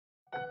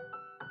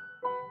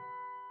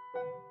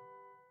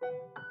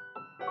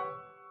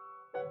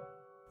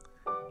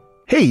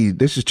Hey,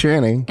 this is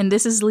Channing. And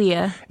this is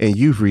Leah. And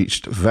you've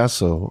reached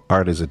Vessel,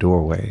 Art is a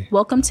Doorway.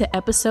 Welcome to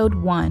episode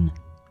 1.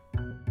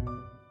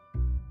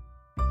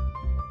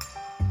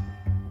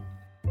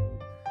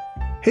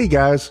 Hey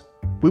guys,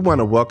 we want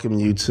to welcome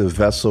you to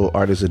Vessel,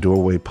 Art is a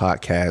Doorway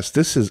podcast.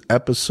 This is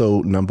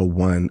episode number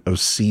 1 of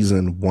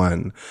season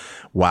 1.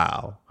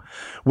 Wow.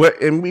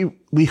 And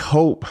we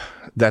hope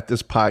that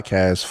this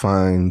podcast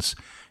finds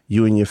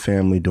you and your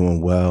family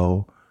doing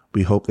well.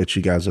 We hope that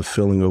you guys are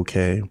feeling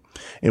okay.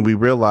 And we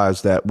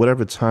realize that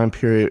whatever time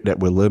period that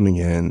we're living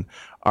in,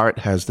 art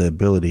has the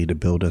ability to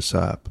build us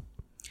up.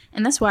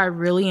 And that's why I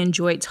really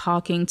enjoyed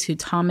talking to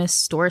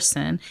Thomas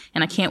Storson,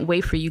 and I can't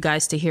wait for you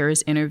guys to hear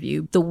his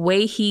interview. The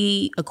way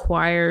he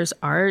acquires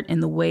art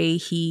and the way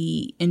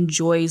he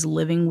enjoys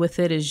living with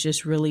it is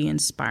just really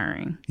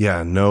inspiring.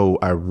 Yeah, no,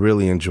 I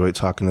really enjoyed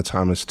talking to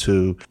Thomas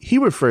too. He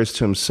refers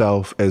to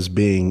himself as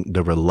being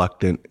the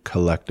reluctant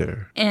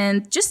collector.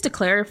 And just to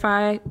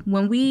clarify,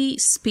 when we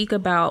speak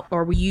about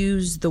or we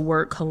use the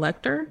word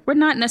collector, we're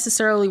not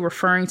necessarily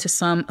referring to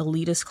some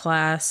elitist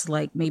class,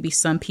 like maybe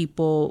some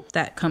people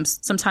that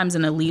sometimes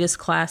an elitist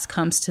class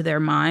comes to their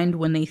mind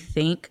when they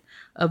think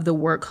of the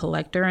word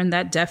collector, and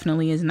that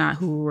definitely is not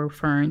who we're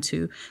referring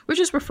to. We're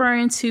just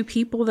referring to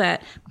people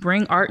that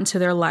bring art into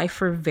their life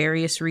for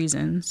various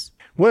reasons.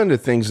 One of the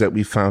things that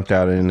we found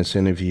out in this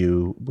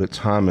interview with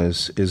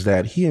Thomas is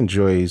that he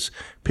enjoys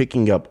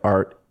picking up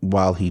art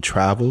while he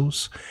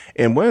travels.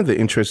 And one of the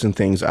interesting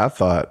things I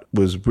thought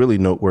was really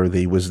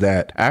noteworthy was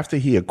that after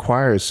he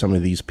acquires some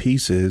of these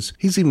pieces,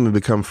 he's even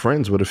become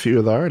friends with a few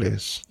of the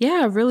artists.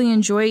 Yeah, I really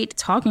enjoyed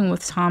talking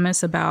with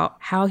Thomas about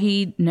how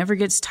he never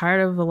gets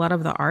tired of a lot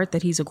of the art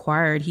that he's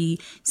acquired. He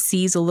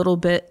sees a little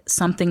bit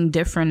something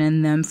different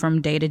in them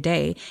from day to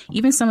day.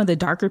 Even some of the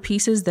darker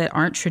pieces that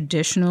aren't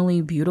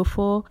traditionally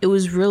beautiful, it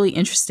was really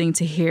interesting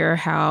to hear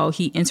how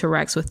he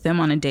interacts with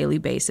them on a daily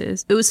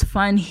basis. It was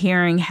fun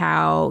hearing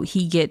how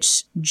he gets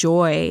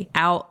joy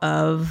out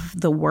of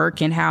the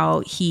work and how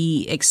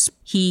he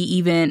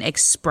even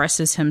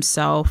expresses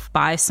himself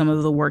by some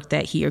of the work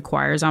that he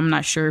acquires. I'm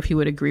not sure if he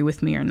would agree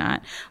with me or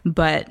not,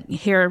 but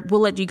here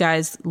we'll let you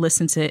guys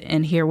listen to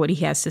and hear what he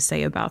has to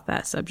say about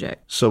that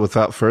subject. So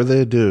without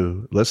further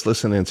ado, let's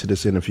listen into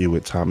this interview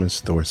with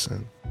Thomas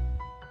Storson.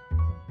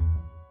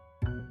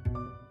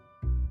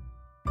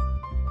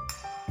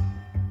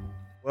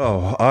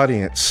 Well,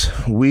 audience,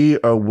 we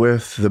are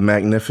with the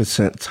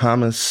magnificent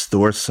Thomas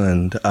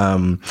Storson.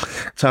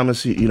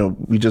 Thomas,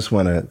 we just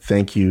want to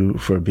thank you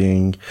for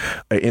being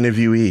an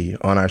interviewee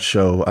on our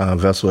show,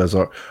 Vessel as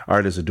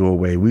Art is a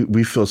Doorway.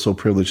 We feel so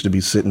privileged to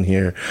be sitting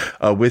here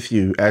with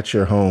you at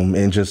your home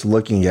and just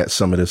looking at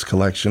some of this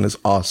collection. It's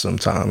awesome,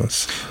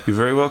 Thomas. You're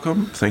very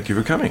welcome. Thank you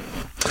for coming.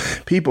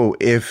 People,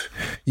 if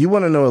you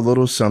want to know a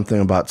little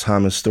something about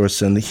Thomas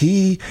Storson,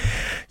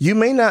 you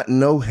may not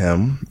know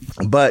him,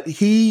 but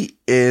he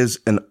is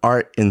an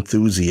art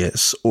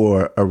enthusiast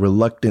or a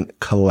reluctant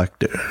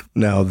collector.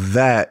 Now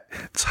that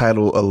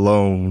title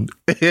alone,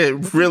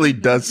 it really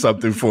does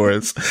something for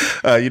us.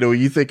 When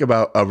you think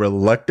about a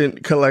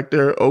reluctant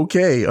collector,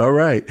 okay, all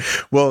right.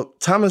 Well,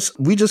 Thomas,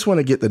 we just want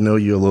to get to know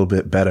you a little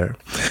bit better.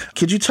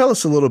 Could you tell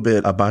us a little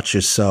bit about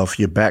yourself,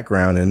 your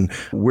background, and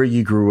where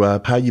you grew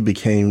up, how you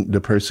became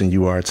the person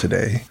you are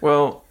today?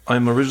 Well,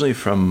 I'm originally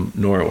from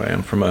Norway.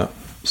 I'm from a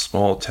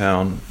small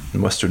town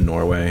in western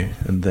Norway,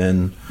 and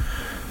then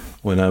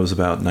when I was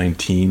about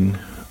 19,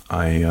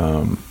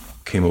 I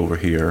came over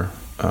here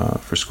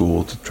for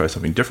school to try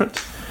something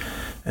different.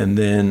 And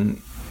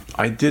then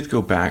I did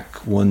go back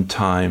one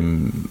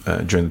time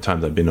during the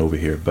time that I've been over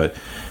here, but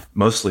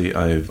mostly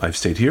I've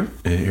stayed here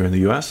in the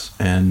U.S.,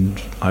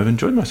 and I've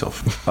enjoyed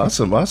myself.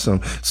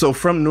 Awesome. So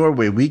from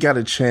Norway, we got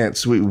a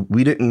chance.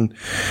 We didn't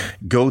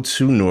go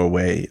to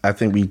Norway. I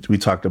think we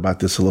talked about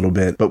this a little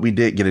bit, but we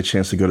did get a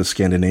chance to go to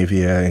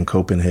Scandinavia and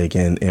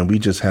Copenhagen, and we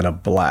just had a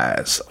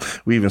blast.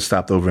 We even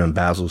stopped over in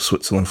Basel,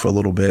 Switzerland for a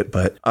little bit.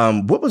 But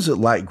what was it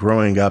like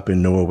growing up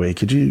in Norway?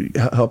 Could you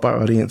help our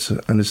audience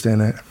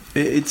understand that?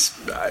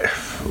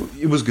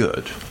 It was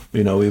good.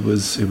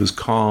 It was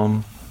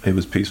calm. It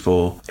was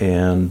peaceful,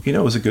 and, it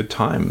was a good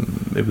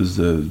time. It was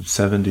the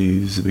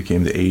 70s, it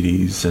became the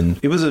 80s, and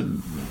it was a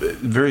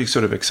very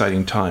sort of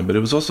exciting time, but it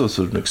was also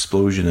sort of an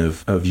explosion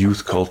of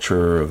youth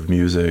culture, of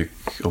music,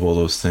 of all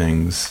those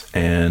things.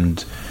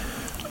 And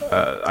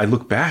I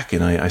look back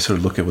and I sort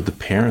of look at what the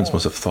parents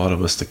must have thought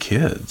of us, the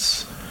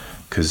kids,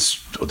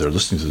 because they're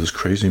listening to this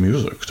crazy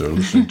music. They're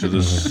listening to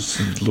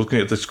this, looking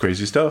at this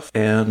crazy stuff.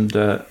 And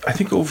I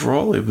think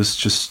overall it was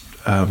just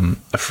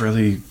a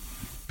fairly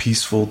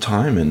peaceful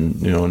time in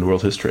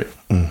world history.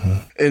 Mm-hmm.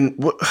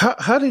 And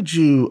how did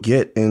you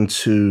get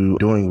into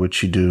doing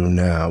what you do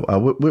now?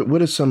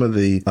 What are some of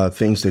the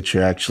things that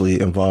you're actually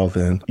involved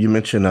in? You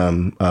mentioned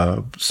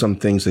some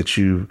things that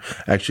you've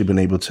actually been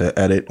able to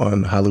edit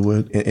on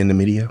Hollywood in the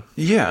media.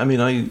 Yeah,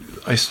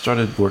 I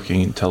started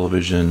working in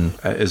television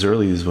as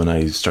early as when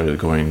I started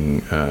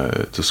going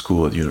to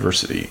school at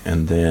university,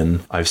 and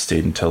then I've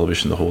stayed in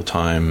television the whole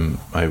time.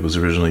 I was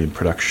originally in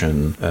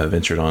production,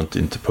 ventured on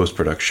into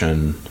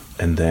post-production,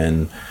 and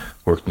then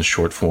worked in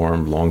short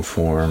form, long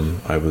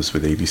form. I was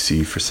with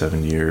ABC for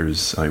 7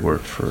 years. I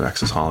worked for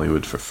Access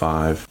Hollywood for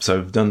 5. So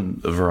I've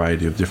done a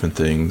variety of different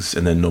things.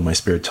 And then in my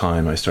spare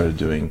time, I started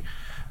doing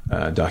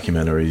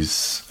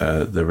documentaries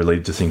that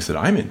related to things that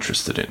I'm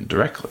interested in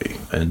directly.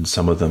 And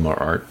some of them are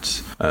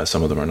art,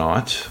 some of them are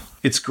not.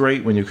 It's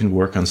great when you can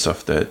work on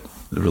stuff that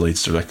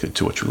relates directly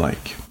to what you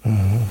like.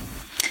 Mm-hmm.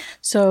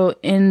 So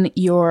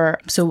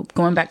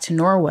going back to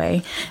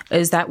Norway,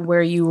 is that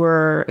where you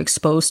were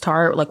exposed to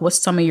art? Like, what's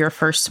some of your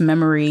first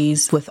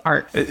memories with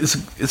art?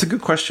 It's a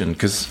good question,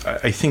 because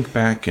I think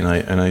back and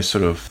I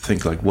sort of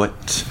think like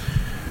what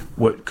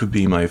could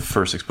be my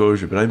first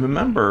exposure. But I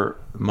remember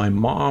my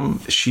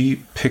mom,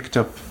 she picked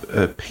up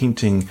a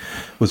painting,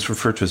 was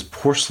referred to as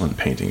porcelain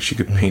painting. She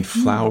could paint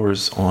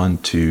flowers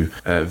onto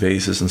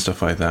vases and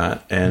stuff like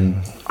that.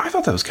 And I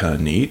thought that was kind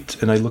of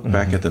neat. And I look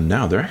back at them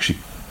now, they're actually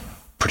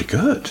pretty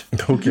good.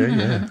 Okay,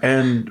 yeah.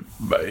 And,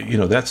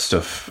 that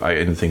stuff, I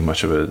didn't think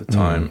much of it at the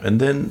time. And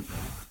then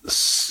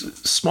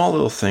small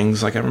little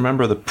things, like I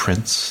remember the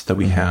prints that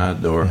we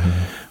had or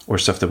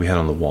stuff that we had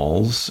on the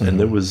walls. And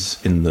there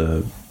was in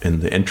the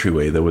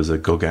entryway, there was a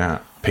Gauguin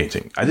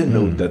painting. I didn't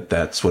know that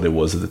that's what it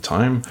was at the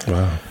time.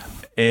 Wow.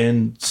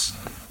 And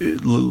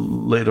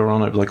later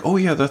on, I'd be like, oh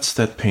yeah, that's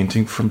that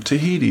painting from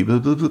Tahiti. Blah,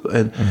 blah, blah.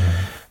 And,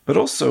 but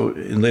also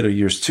in later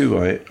years too,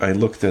 I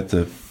looked at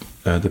the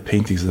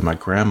paintings that my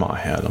grandma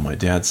had on my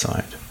dad's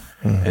side.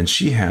 And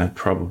she had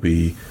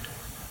probably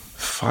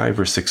 5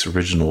 or 6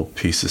 original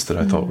pieces that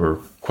I thought were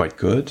quite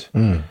good.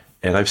 And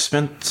I've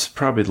spent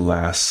probably the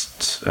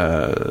last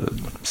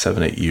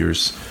 7-8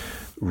 years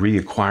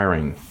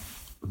reacquiring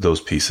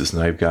those pieces,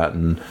 and I've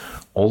gotten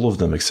all of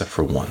them except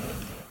for one.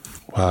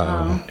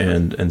 Wow.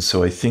 And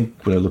so I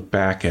think when I look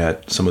back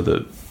at some of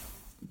the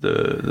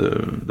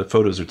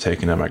photos are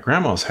taken at my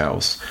grandma's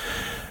house,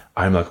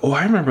 I'm like, oh,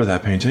 I remember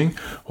that painting.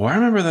 Oh, I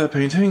remember that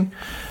painting.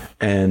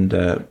 And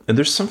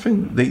there's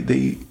something,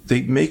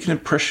 they make an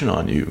impression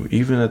on you,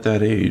 even at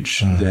that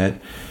age, that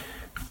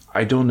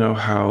I don't know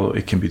how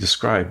it can be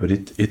described, but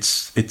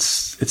it's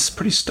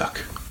pretty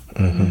stuck.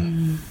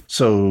 Mm-hmm.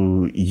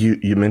 So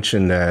you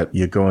mentioned that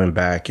you're going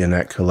back in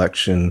that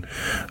collection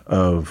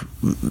of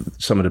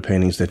some of the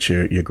paintings that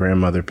your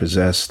grandmother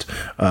possessed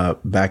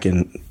back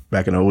in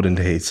olden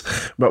days.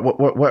 But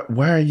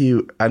why are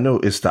you? I know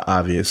it's the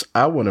obvious.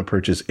 I want to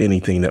purchase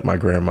anything that my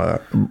grandma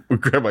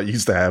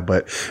used to have,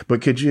 but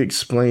could you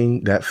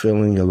explain that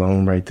feeling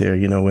alone right there?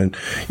 And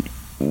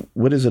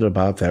what is it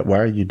about that? Why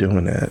are you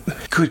doing that?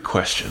 Good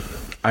question.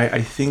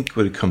 I think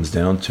what it comes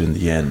down to in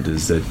the end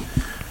is that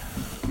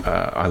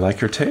I like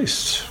her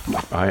taste.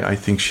 I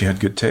think she had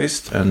good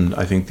taste, and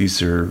I think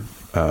these are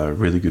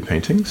really good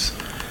paintings.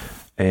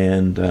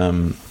 And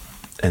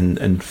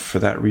for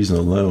that reason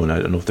alone, I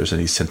don't know if there's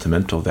any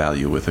sentimental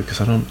value with it, because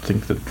I don't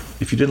think that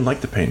if you didn't like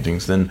the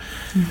paintings, then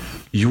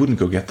you wouldn't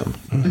go get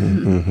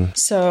them.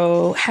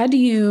 So how do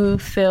you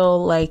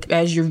feel like,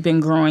 as you've been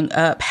growing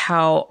up,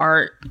 how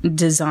art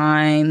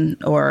design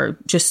or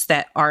just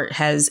that art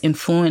has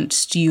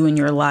influenced you in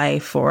your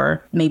life,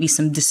 or maybe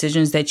some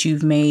decisions that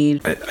you've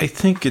made? I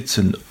think it's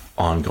an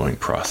ongoing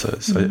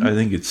process. I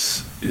think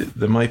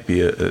there might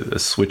be a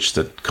switch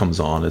that comes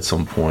on at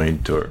some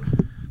point, or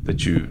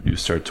that you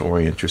start to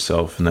orient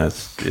yourself in that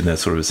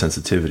sort of a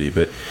sensitivity.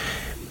 But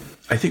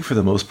I think for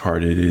the most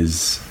part, it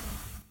is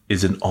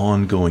an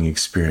ongoing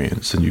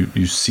experience, and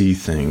you see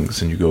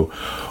things and you go,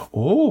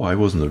 oh, I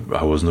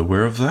wasn't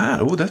aware of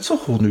that. Oh, that's a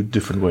whole new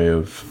different way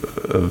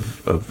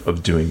of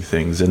doing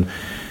things. And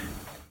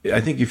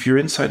I think if you're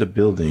inside a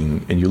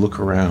building and you look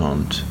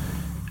around,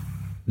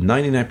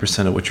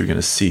 99% of what you're going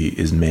to see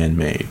is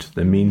man-made.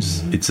 That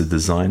means it's a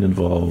design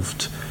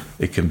involved.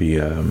 It can be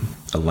a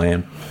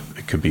lamp.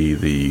 It could be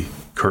the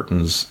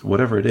curtains,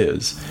 whatever it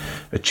is,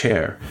 a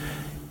chair.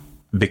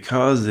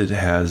 Because it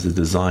has a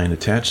design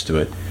attached to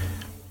it,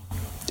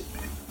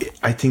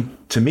 I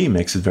think, to me,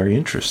 makes it very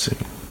interesting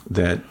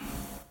that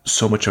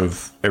so much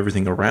of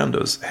everything around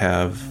us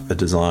have a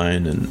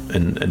design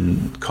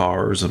and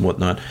cars and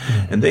whatnot,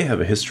 and they have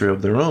a history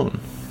of their own.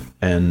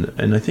 And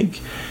I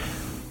think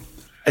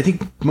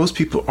most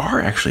people are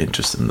actually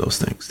interested in those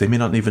things. They may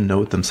not even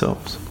know it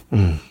themselves.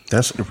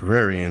 That's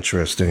very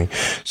interesting.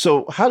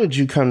 So how did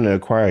you come to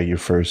acquire your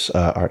first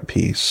art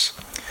piece?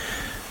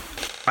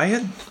 I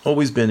had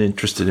always been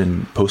interested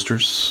in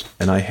posters,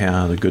 and I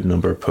had a good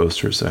number of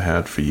posters I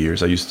had for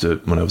years.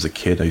 When I was a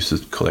kid, I used to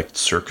collect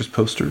circus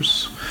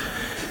posters.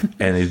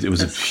 And it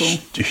was a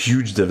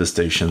huge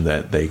devastation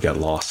that they got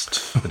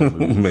lost in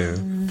the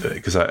movie,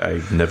 because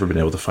I've never been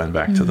able to find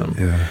back to them.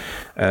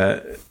 Yeah.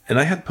 And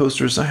I had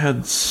posters.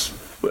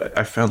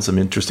 I found some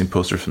interesting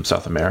posters from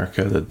South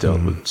America that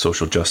dealt with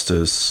social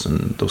justice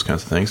and those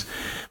kinds of things.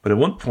 But at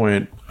one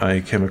point,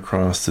 I came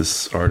across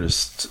this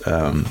artist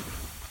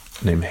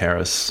named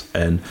Harris,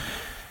 and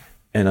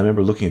I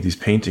remember looking at these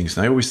paintings,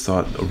 and I always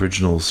thought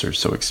originals are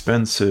so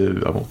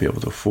expensive, I won't be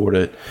able to afford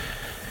it.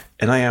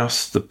 And I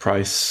asked the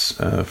price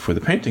for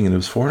the painting, and it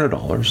was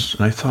 $400.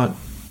 And I thought,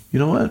 you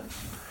know what?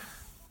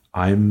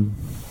 I'm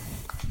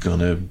going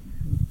to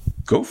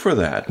go for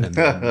that. And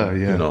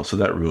then, so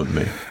that ruined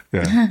me.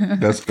 Yeah,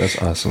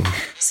 that's awesome.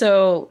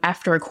 So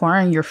after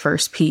acquiring your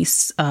first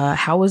piece,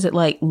 how was it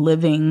like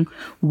living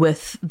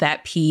with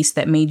that piece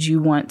that made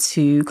you want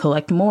to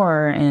collect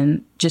more?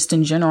 And just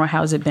in general,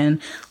 how's it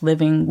been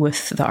living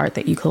with the art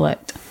that you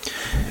collect?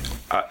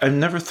 I've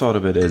never thought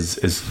of it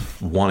as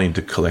wanting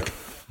to collect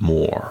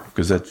more,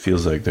 because that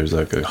feels like there's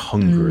like a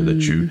hunger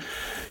that you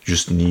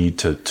just need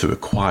to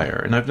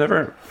acquire. And I've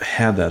never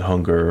had that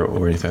hunger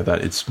or anything like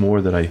that. It's more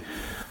that I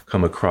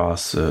come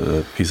across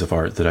a piece of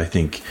art that I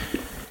think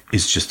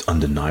is just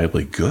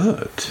undeniably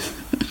good.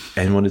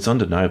 And when it's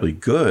undeniably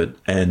good,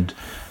 and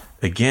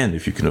again,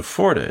 if you can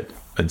afford it,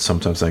 and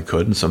sometimes I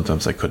could and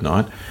sometimes I could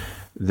not,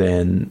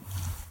 then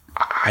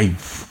I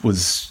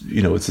was,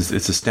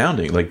 it's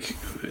astounding. Like,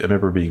 I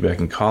remember being back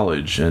in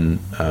college, and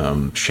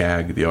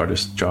Shag, the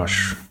artist,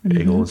 Josh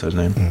Agel is his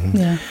name.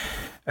 Yeah.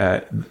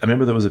 I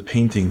remember there was a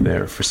painting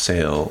there for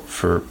sale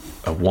for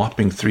a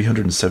whopping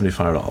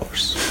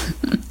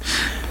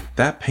 $375.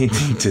 That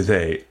painting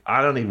today,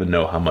 I don't even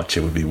know how much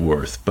it would be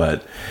worth,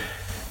 but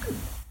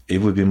it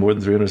would be more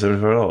than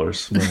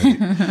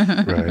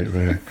 $375.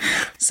 Right.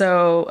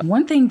 So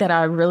one thing that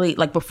I really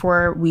like,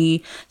 before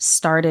we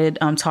started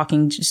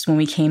talking, just when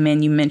we came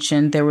in, you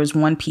mentioned there was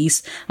one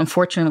piece.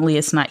 Unfortunately,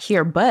 it's not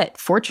here, but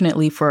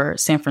fortunately for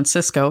San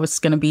Francisco, it's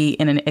going to be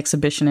in an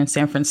exhibition in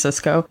San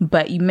Francisco.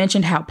 But you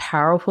mentioned how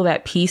powerful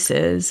that piece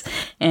is,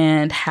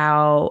 and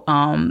how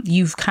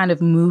you've kind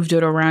of moved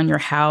it around your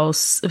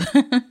house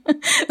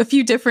a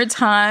few different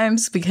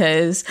times,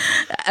 because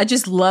I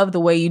just love the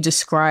way you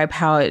describe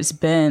how it's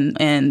been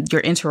and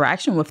your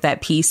interaction with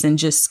that piece and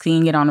just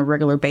seeing it on a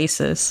regular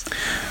basis.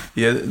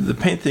 Yeah, the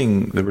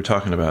painting that we're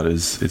talking about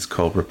it's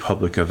called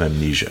Republic of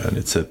Amnesia, and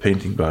it's a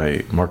painting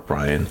by Mark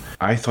Bryan.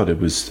 I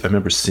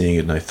remember seeing it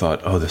and I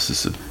thought, oh, this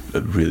is a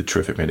really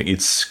terrific painting.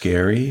 It's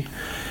scary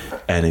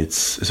and it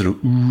sort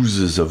of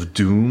oozes of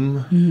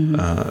doom,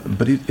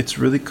 but it's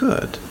really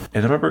good.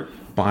 And I remember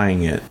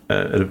buying it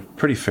at a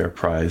pretty fair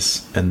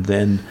price, and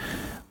then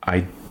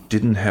I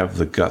didn't have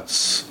the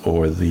guts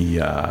or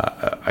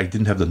I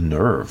didn't have the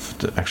nerve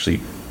to actually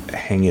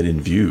hang it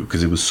in view,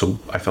 because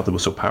I felt it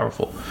was so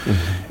powerful.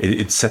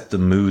 It set the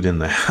mood in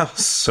the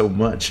house so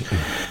much.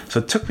 So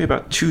it took me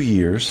about 2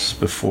 years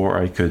before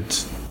I could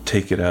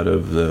take it out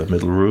of the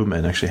middle room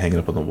and actually hang it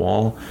up on the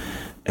wall.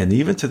 And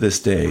even to this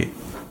day,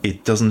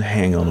 it doesn't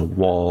hang on a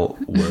wall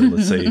where,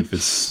 let's say, if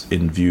it's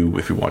in view,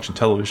 if you're watching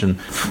television,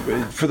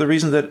 for the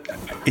reason that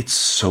it's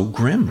so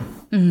grim,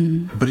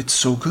 but it's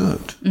so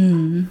good.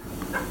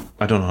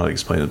 I don't know how to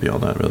explain it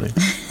beyond that, really.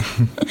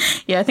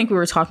 Yeah, I think we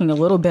were talking a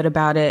little bit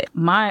about it.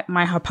 My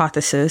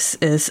hypothesis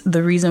is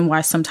the reason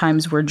why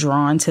sometimes we're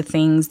drawn to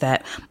things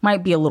that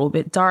might be a little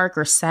bit dark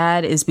or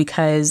sad is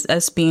because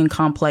us being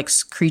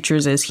complex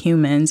creatures as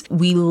humans,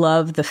 we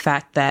love the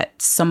fact that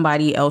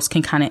somebody else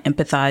can kind of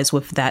empathize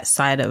with that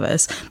side of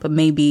us. But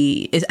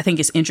maybe I think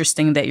it's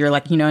interesting that you're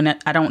like,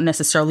 I don't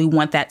necessarily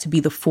want that to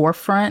be the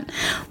forefront,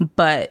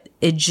 but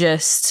it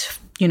just,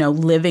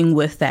 living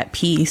with that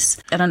piece,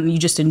 you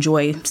just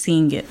enjoy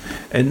seeing it.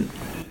 And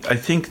I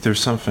think there's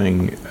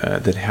something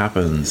that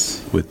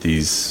happens with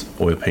these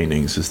oil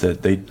paintings, is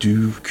that they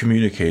do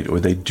communicate, or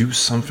they do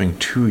something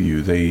to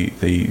you.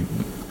 They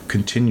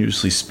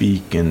continuously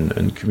speak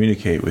and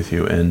communicate with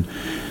you. And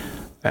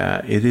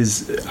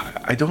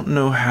I don't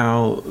know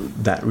how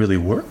that really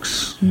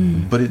works,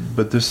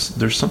 but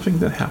there's something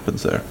that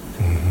happens there.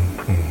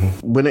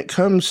 When it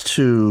comes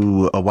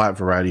to a wide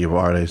variety of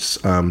artists,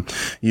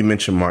 you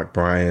mentioned Mark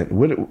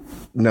Bryan.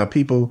 Now,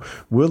 people,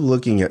 we're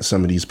looking at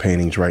some of these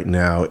paintings right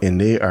now, and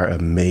they are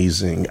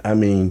amazing. I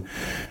mean,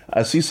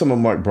 I see some of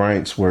Mark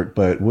Bryant's work,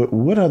 but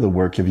what other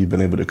work have you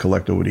been able to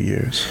collect over the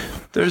years?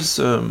 There's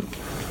Robert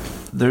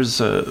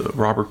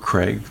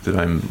Craig that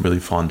I'm really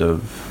fond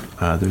of.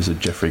 There's a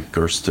Jeffrey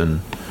Gersten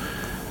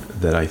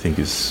that I think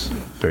is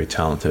very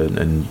talented,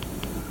 and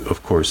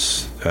of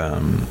course,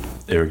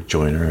 Eric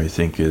Joyner I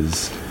think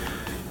is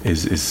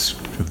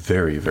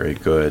very, very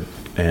good.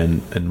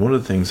 And one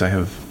of the things, I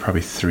have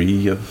probably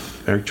 3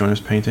 of Eric Joyner's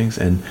paintings,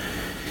 and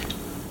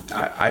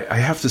I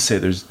have to say,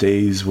 there's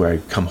days where I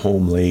come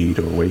home late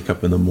or wake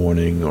up in the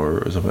morning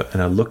or something,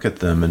 and I look at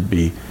them and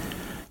be,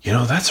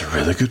 that's a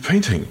really good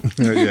painting.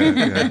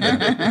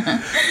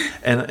 Yeah.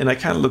 And I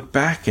kind of look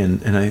back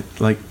and I'm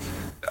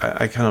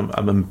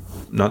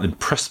not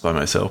impressed by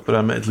myself, but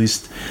I'm at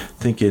least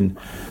thinking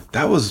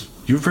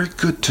you're very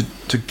good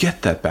to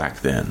get that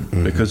back then,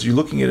 because you're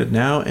looking at it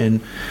now,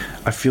 and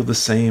I feel the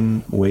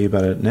same way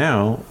about it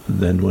now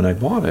than when I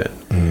bought it,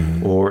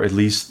 or at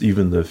least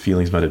even the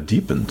feelings might have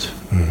deepened.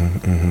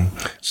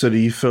 So do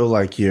you feel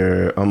like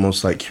you're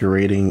almost like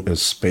curating a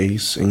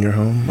space in your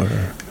home, or?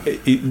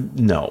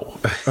 No.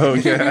 Oh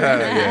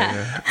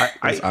yeah.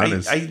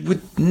 I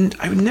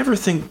would never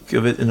think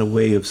of it in a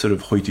way of sort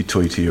of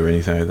hoity-toity or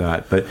anything like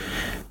that, but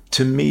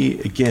to me,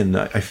 again,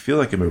 I feel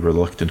like I'm a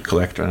reluctant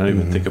collector. I don't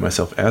even think of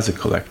myself as a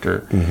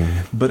collector,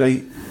 but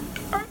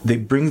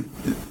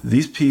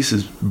these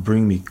pieces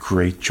bring me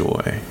great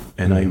joy,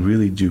 and I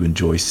really do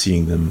enjoy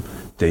seeing them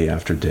day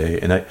after day,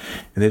 and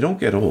they don't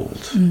get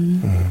old.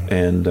 Mm-hmm.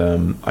 And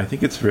I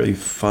think it's really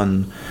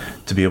fun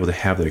to be able to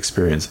have that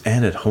experience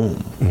and at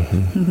home.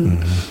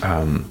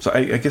 Mm-hmm. So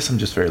I guess I'm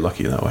just very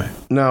lucky in that way.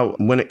 Now,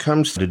 when it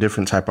comes to the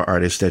different type of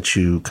artists that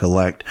you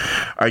collect,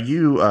 are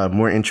you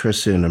more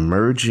interested in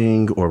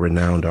emerging or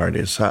renowned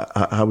artists?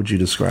 How would you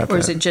describe that? Or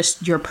is it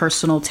just your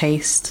personal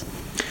taste?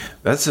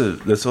 That's a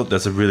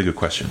really good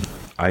question.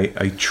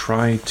 I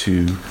try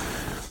to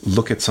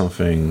look at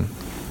something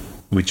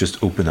with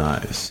just open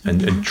eyes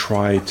and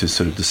try to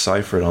sort of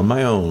decipher it on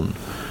my own.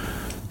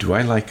 Do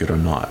I like it or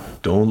not?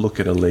 Don't look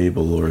at a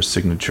label or a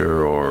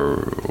signature or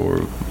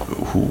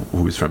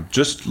who it's from.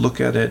 Just look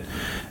at it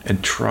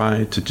and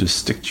try to just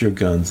stick to your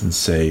guns and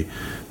say,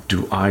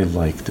 do I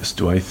like this?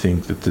 Do I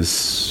think that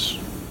this,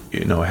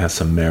 has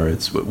some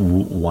merits?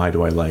 Why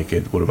do I like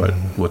it?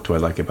 What do I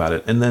like about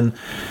it? And then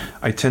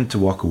I tend to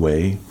walk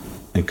away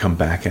and come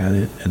back at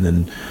it, and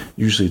then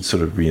usually it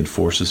sort of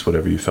reinforces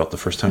whatever you felt the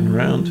first time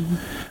around.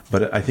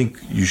 But I think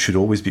you should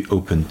always be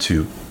open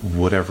to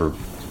whatever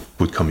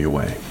would come your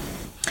way.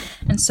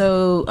 And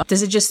so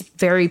does it just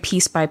vary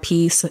piece by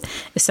piece?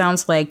 It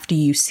sounds like, do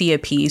you see a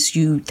piece,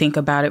 you think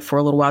about it for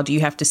a little while? Do you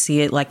have to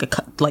see it like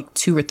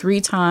 2 or 3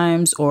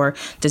 times? Or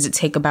does it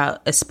take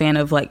about a span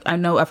of I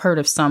know I've heard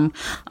of some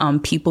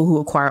people who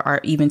acquire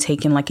art even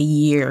taking like a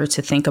year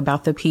to think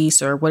about the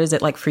piece, or what is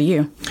it like for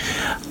you?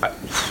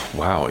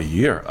 Wow, a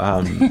year.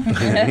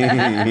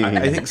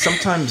 I think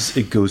sometimes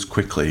it goes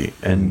quickly.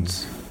 And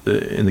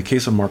in the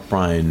case of Mark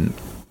Bryan,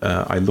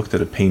 I looked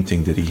at a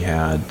painting that he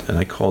had, and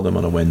I called him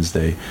on a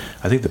Wednesday.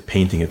 I think the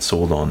painting had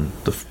sold on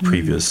the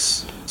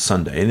previous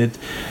Sunday, and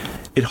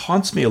it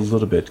haunts me a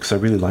little bit because I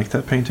really like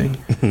that painting,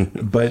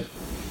 but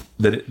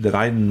that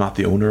I'm not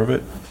the owner of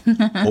it.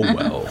 Oh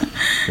well,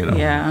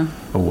 Yeah.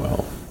 Oh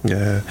well.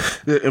 Yeah.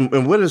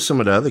 And what are some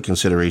of the other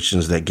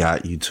considerations that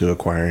got you to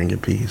acquiring a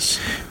piece?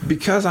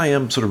 Because I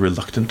am sort of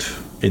reluctant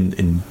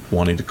in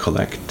wanting to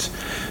collect,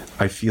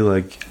 I feel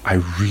like I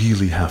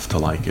really have to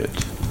like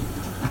it.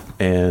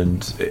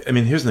 And I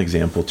mean, here's an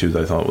example too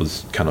that I thought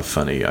was kind of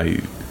funny.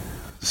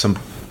 Some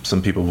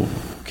people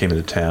came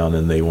into town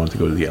and they wanted to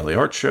go to the LA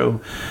Art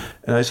Show,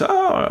 and I said,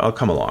 "Oh, I'll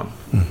come along."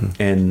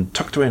 Mm-hmm. And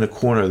tucked away in a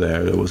corner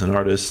there was an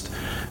artist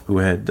who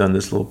had done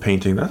this little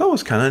painting that I thought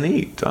was kind of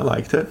neat. I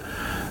liked it,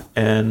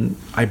 and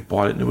I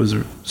bought it, and it was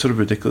sort of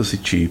ridiculously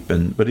cheap,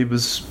 but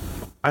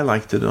I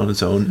liked it on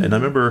its own. Mm-hmm. And I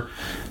remember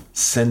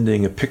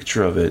sending a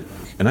picture of it,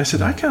 and I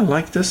said, "I kind of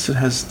like this. It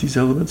has these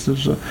elements."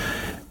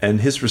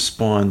 And his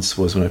response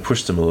was, when I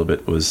pushed him a little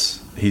bit,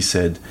 he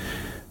said,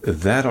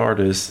 "That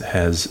artist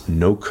has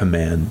no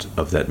command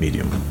of that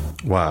medium."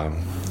 Wow.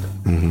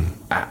 Mm-hmm.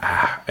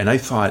 And I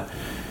thought,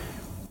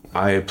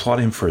 I applaud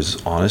him for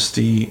his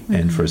honesty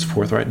and for his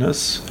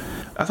forthrightness.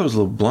 I thought it was a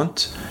little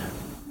blunt,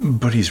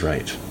 but he's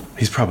right.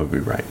 He's probably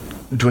right.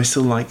 Do I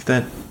still like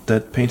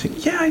that painting?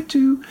 Yeah, I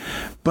do.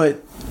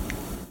 But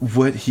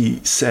what he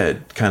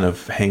said kind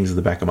of hangs in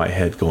the back of my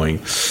head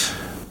going,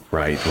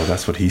 right, well,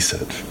 that's what he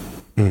said.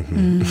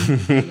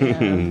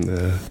 Mm-hmm.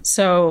 Yeah.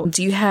 So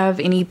do you have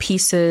any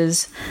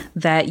pieces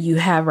that you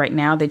have right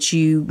now that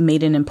you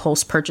made an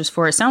impulse purchase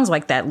for? It sounds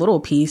like that little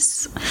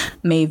piece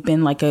may have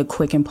been like a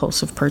quick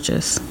impulsive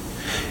purchase.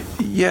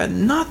 Yeah,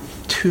 not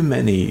too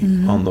many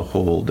on the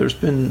whole. There's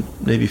been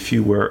maybe a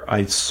few where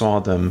I saw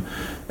them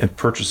and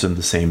purchased them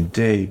the same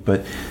day,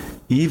 but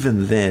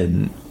even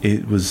then I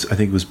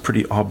think it was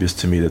pretty obvious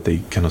to me that they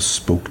kind of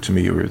spoke to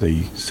me, or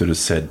they sort of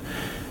said,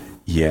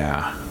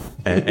 yeah.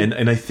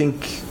 And I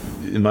think,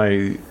 in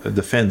my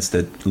defense,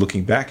 that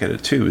looking back at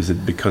it too, is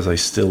that because I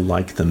still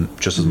like them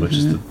just as much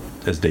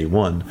as day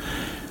one,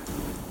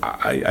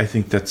 I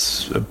think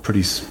that's a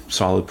pretty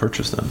solid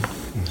purchase then.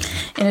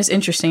 And it's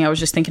interesting. I was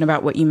just thinking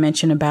about what you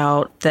mentioned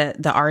about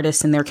the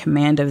artist and their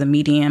command of the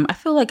medium. I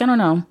feel like, I don't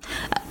know,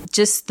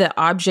 just the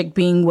object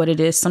being what it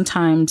is,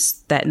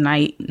 sometimes that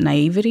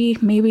naivety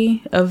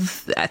maybe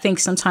I think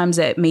sometimes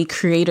that may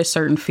create a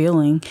certain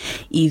feeling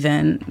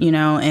even,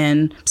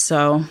 and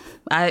so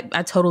I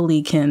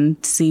totally can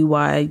see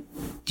why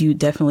you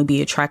definitely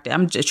be attracted.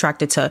 I'm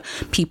attracted to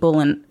people,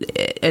 and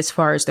as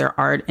far as their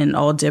art and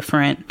all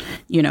different,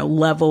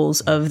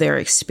 levels of their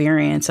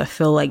experience. I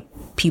feel like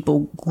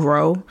people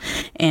grow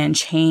and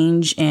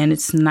change, and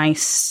it's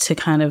nice to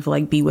kind of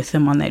like be with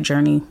them on that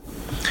journey.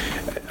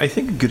 I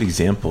think a good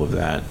example of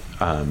that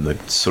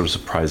that sort of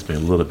surprised me a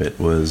little bit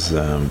was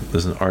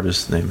there's an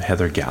artist named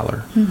Heather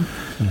Galler,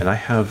 and I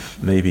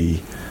have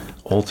maybe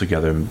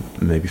altogether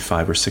maybe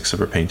 5 or 6 of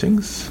her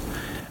paintings.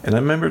 And I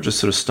remember just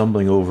sort of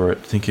stumbling over it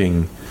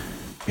thinking,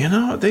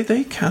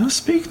 they kind of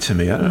speak to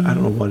me. I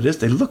don't know what it is.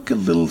 They look a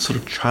little sort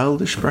of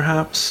childish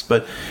perhaps,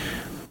 but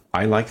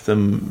I like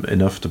them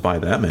enough to buy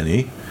that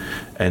many.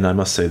 And I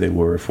must say they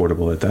were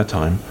affordable at that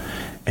time.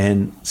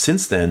 And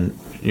since then,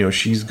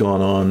 she's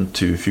gone on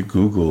to, if you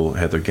Google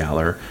Heather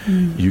Galler,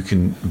 you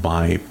can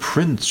buy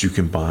prints, you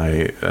can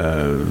buy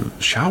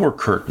shower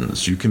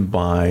curtains, you can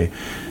buy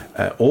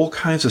all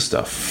kinds of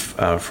stuff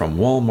from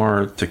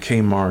Walmart to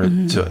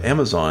Kmart to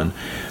Amazon.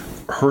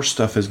 Her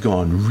stuff has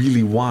gone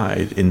really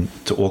wide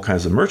into all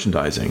kinds of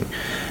merchandising.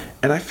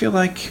 And I feel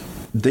like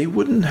they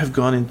wouldn't have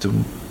gone into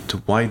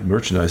wide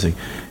merchandising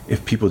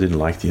if people didn't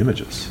like the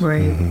images.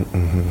 Right.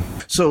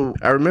 So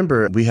I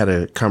remember we had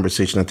a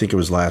conversation, I think it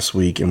was last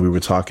week, and we were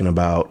talking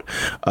about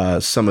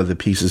some of the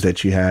pieces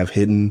that you have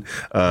hidden.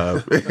 I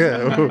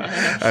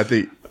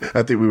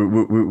think we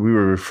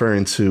were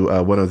referring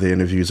to one of the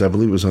interviews, I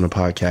believe it was on a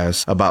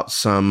podcast, about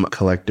some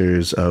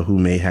collectors who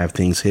may have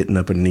things hidden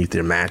up underneath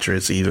their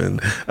mattress even.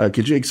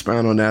 Could you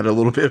expound on that a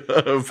little bit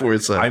for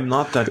us? I'm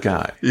not that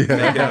guy.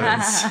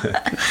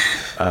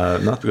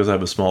 Not because I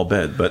have a small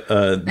bed, but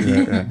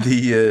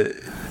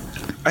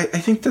I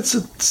think that's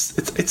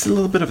it's a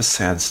little bit of a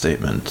sad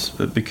statement,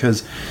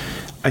 because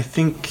I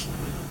think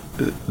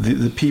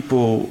the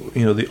people,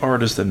 the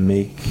artists that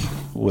make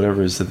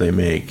whatever it is that they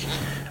make,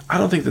 I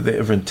don't think that they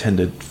ever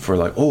intended for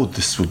like, oh,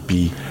 this would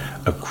be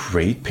a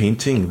great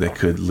painting that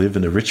could live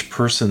in a rich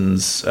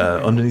person's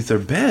underneath their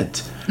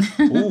bed.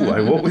 Oh,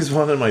 I've always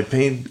wanted my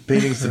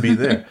paintings to be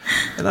there.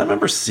 And I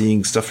remember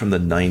seeing stuff from the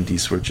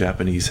 90s where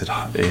Japanese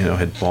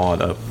had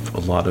bought up a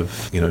lot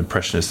of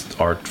impressionist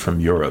art from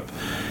Europe,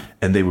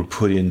 and they were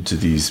put into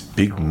these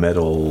big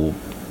metal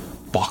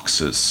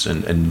boxes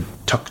and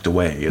tucked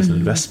away as an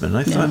investment.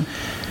 And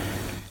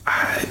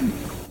I thought,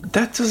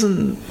 that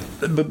doesn't.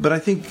 But I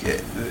think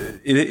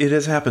it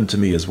has happened to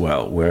me as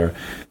well, where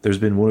there's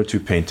been one or two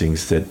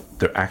paintings that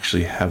there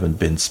actually haven't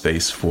been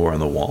space for on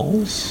the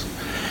walls,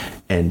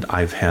 and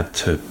I've had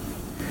to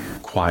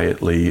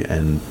quietly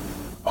and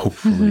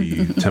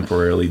hopefully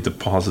temporarily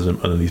deposit them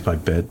underneath my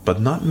bed, but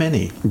not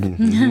many.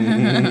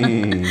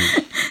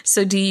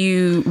 So do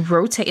you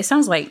rotate? It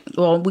sounds like,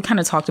 well, we kind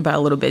of talked about it a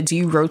little bit. Do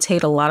you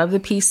rotate a lot of the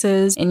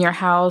pieces in your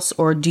house,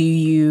 or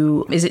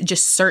is it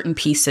just certain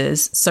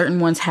pieces? Certain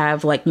ones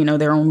have like,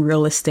 their own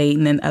real estate,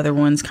 and then other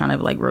ones kind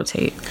of like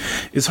rotate?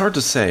 It's hard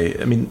to say.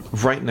 I mean,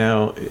 right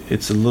now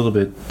it's a little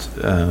bit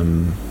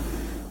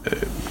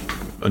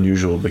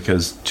unusual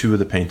because two of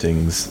the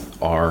paintings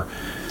are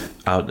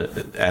out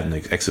at an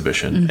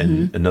exhibition,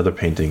 and another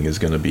painting is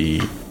going to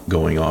be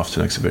going off to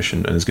an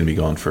exhibition, and is going to be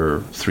gone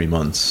for 3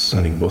 months,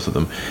 I think, both of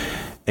them.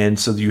 And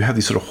so you have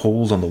these sort of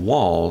holes on the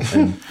wall,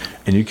 and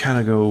you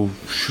kind of go,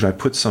 should I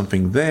put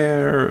something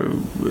there?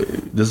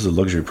 This is a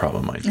luxury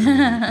problem, mind you.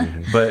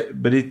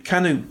 But it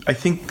kind of, I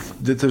think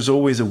that there's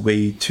always a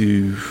way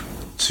to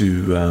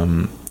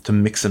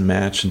mix and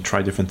match and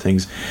try different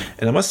things.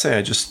 And I must say,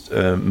 I just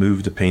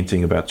moved a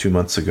painting about 2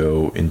 months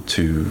ago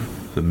into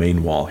the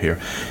main wall here.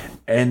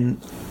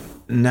 And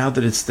now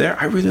that it's there,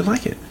 I really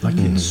like it. I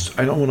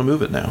don't want to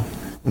move it now.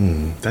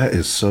 That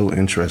is so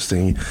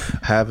interesting.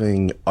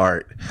 Having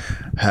art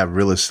have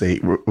real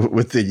estate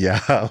within your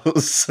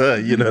house,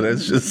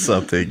 that's just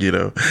something,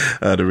 to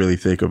really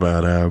think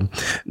about.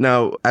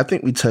 Now, I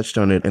think we touched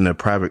on it in a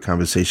private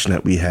conversation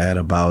that we had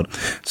about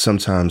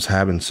sometimes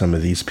having some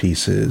of these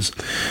pieces.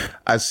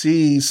 I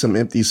see some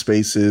empty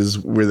spaces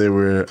where there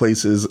were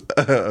places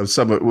of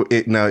some of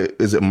it. Now,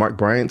 is it Mark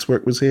Bryant's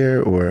work was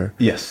here, or?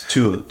 Yes,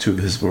 two of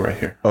his were right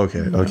here.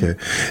 Okay.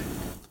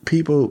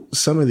 People,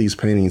 some of these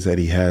paintings that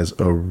he has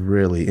are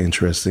really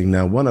interesting.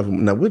 Now, one of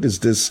them, what is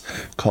this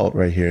called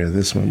right here?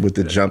 This one with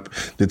the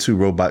two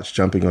robots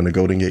jumping on the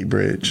Golden Gate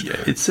Bridge.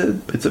 Yeah, it's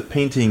a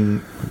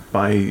painting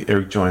by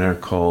Eric Joyner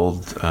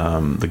called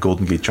the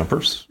Golden Gate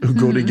Jumpers.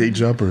 Golden Gate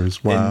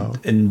Jumpers, wow.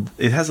 And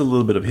it has a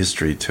little bit of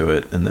history to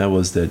it, and that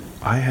was that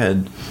I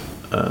had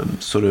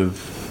sort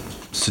of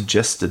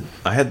suggested,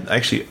 I had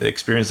actually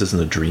experienced this in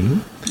a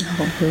dream,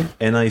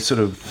 and I sort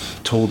of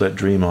told that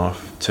dream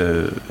off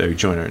to Eric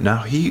Joyner.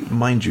 Now, he,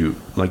 mind you,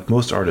 like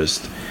most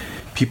artists,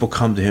 people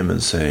come to him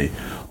and say,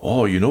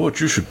 oh, you know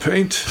what you should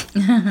paint?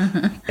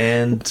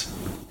 and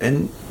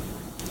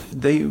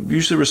they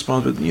usually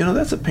respond with,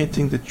 that's a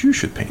painting that you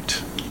should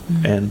paint.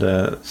 And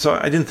so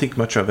I didn't think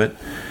much of it,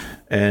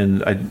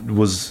 and I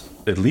was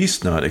at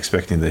least not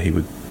expecting that he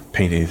would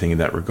paint anything in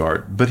that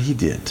regard, but he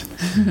did.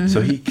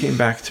 So he came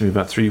back to me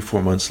about 3 or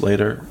 4 months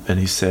later, and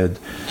he said,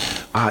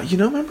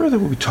 remember that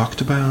what we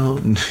talked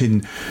about?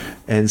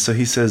 And so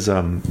he says,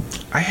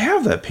 I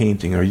have that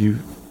painting. Are you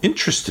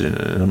interested in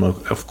it? And I'm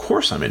like, of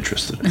course I'm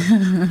interested in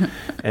it.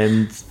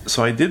 And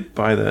so I did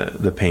buy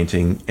the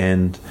painting,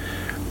 and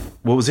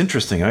what was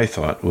interesting, I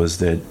thought, was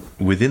that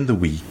within the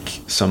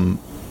week, some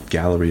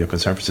gallery up in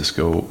San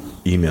Francisco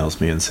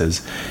emails me and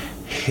says,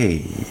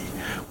 hey,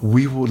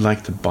 we would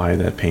like to buy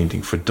that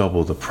painting for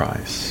double the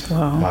price.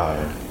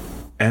 Wow.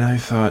 And I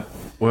thought,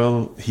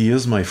 well, he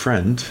is my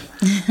friend.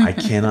 I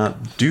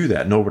cannot do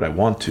that, nor would I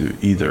want to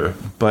either.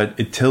 But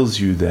it tells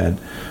you that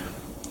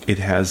it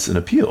has an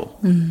appeal.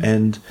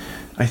 And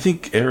I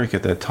think Eric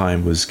at that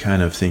time was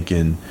kind of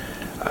thinking,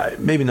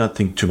 maybe not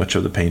think too much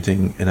of the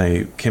painting. And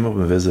I came up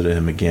and visited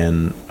him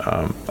again,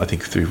 I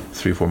think 3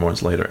 or 4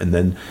 months later. And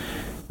then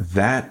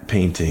that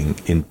painting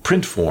in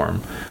print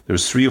form,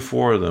 there's 3 or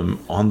 4 of them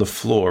on the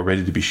floor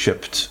ready to be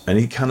shipped, and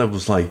he kind of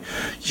was like,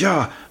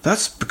 yeah,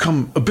 that's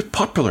become a bit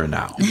popular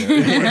now.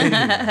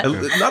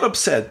 Not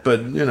upset, but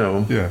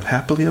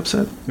happily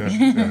upset.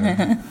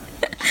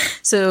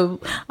 So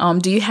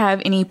do you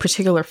have any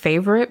particular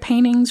favorite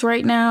paintings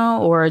right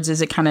now, or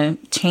does it kind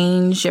of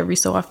change every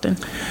so often?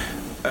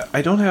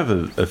 I don't have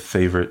a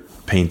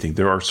favorite painting.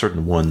 There are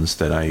certain ones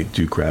that I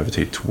do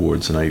gravitate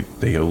towards, and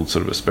they hold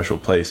sort of a special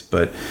place.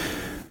 But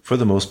for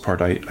the most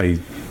part, I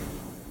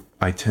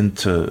tend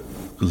to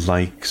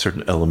like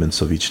certain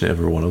elements of each and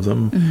every one of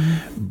them.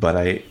 But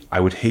I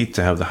would hate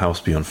to have the house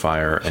be on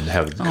fire and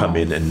have it come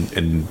in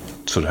and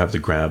sort of have to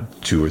grab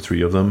 2 or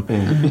 3 of them.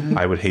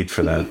 I would hate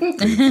for that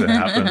to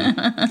happen.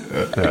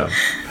 Yeah.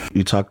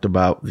 You talked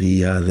about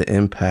the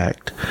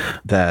impact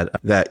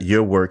that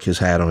your work has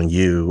had on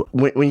you.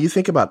 When you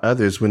think about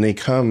others, when they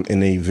come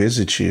and they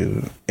visit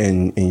you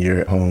in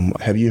your home,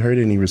 have you heard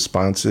any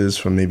responses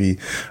from maybe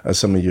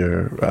some of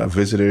your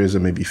visitors or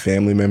maybe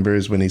family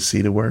members when they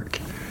see the work?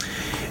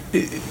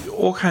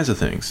 All kinds of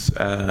things.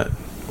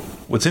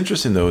 What's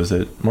interesting, though, is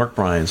that Mark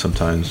Bryan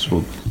sometimes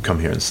will come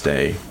here and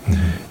stay,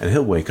 and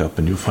he'll wake up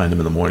and you'll find him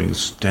in the morning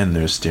standing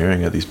there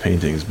staring at these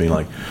paintings, being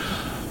like,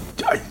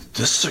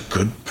 this is a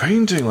good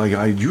painting. Like,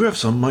 you have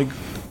some of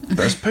my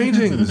best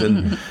paintings.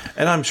 And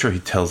I'm sure he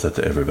tells that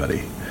to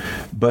everybody.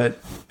 But,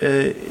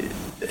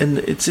 and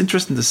it's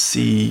interesting to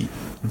see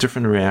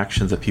different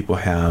reactions that people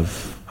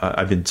have.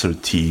 I've been sort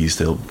of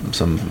teased. A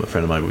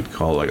friend of mine would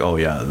call, like, oh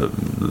yeah,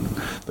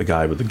 the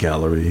guy with the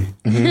gallery.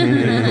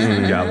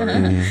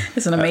 Gallery.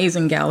 It's an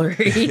amazing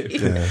gallery.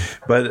 Yeah.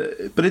 But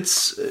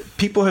it's,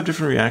 people have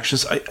different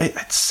reactions.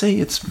 I'd say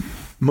it's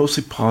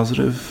mostly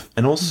positive,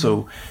 and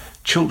also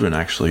children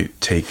actually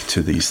take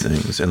to these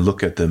things and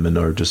look at them and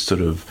are just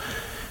sort of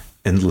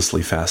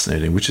endlessly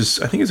fascinating, which is,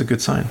 I think, is a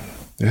good sign.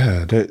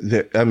 Yeah,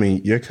 I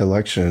mean, your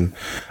collection,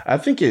 I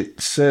think it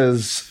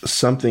says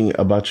something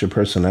about your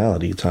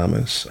personality,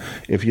 Thomas,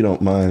 if you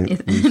don't mind.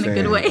 In a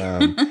good way.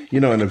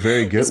 In a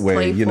very good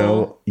way,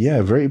 playful.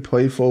 Very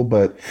playful,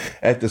 but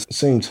at the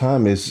same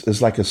time,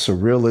 it's like a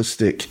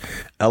surrealistic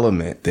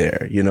element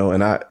there,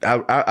 and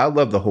I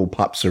love the whole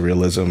pop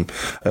surrealism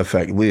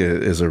effect. Leah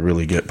is a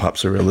really good pop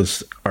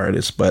surrealist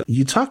artist, but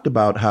you talked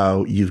about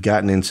how you've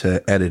gotten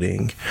into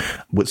editing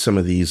with some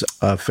of these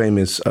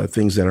famous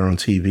things that are on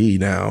TV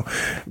now.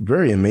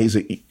 Very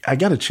amazing. I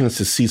got a chance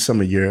to see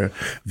some of your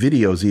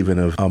videos even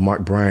of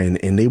Mark Bryan,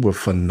 and they were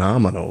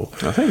phenomenal.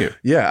 Oh, thank you.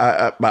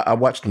 Yeah, I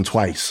watched them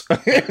twice,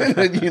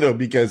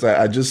 because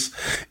I just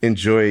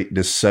enjoyed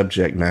the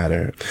subject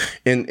matter.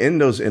 And in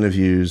those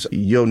interviews,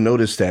 you'll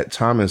notice that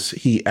Thomas,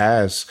 he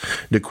asks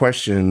the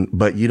question,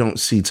 but you don't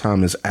see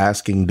Thomas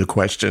asking the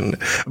question.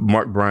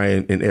 Mark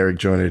Bryan and Eric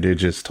Joyner, they're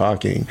just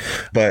talking.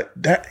 But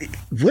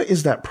what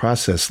is that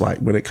process like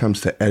when it comes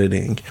to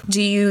editing?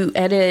 Do you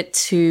edit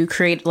to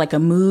create like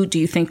a mood? Do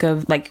you think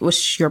of like,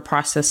 what's your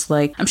process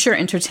like? I'm sure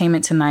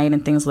Entertainment Tonight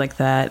and things like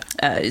that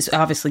is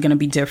obviously going to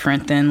be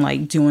different than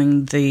like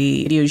doing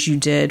the videos you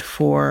did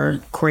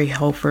for Corey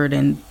Helford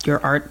and the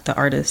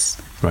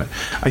artist. Right.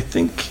 I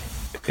think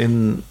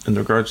in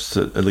regards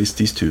to at least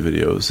these 2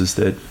 videos is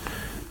that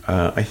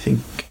I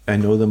think I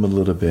know them a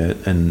little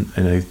bit, and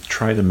I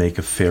try to make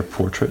a fair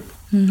portrait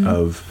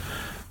of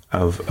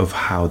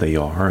how they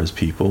are as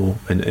people,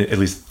 and at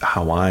least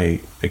how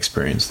I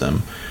experience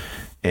them.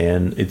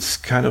 And it's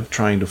kind of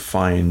trying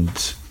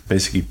to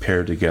basically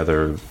pair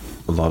together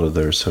a lot of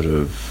their sort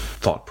of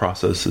thought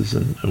processes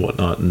and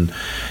whatnot,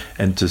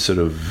 and to sort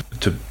of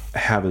to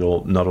have it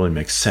all not only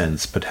make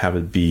sense, but have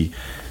it be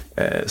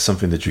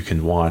something that you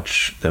can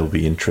watch that will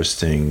be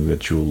interesting,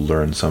 that you'll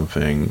learn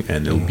something,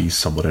 and it'll be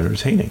somewhat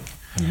entertaining.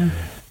 Yeah.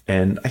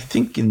 And I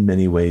think in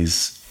many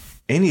ways,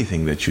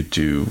 anything that you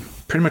do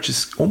pretty much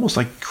is almost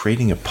like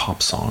creating a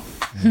pop song.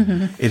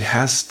 It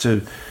has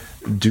to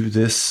do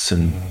this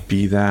and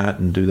be that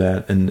and do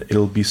that, and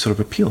it'll be sort of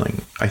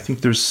appealing. I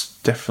think there's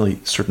definitely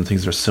certain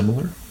things that are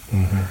similar,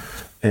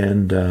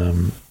 and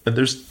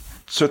there's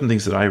certain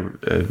things that I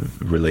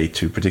relate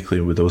to,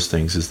 particularly with those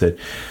things, is that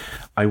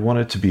I want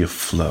it to be a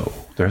flow.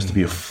 There has to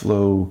be a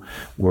flow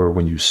where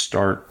when you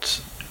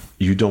start,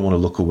 you don't want to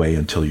look away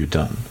until you're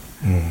done,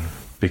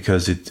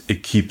 because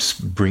it keeps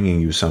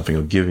bringing you something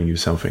or giving you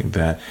something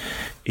that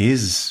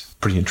is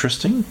pretty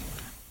interesting.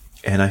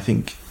 And I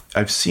think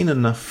I've seen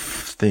enough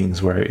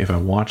things where if I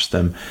watch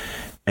them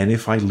and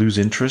if I lose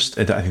interest,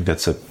 I think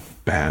that's a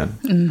bad,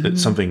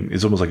 it's something,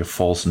 it's almost like a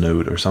false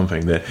note or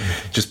something that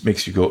just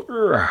makes you go,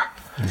 ugh,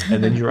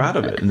 and then you're out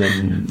of it. And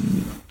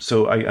then,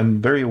 so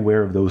I'm very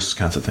aware of those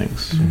kinds of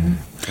things.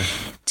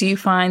 Do you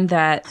find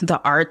that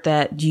the art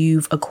that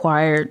you've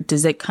acquired,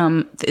 does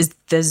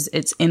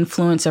its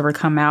influence ever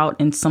come out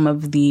in some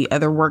of the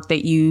other work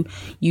that you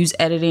use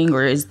editing,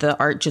 or is the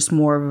art just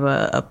more of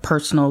a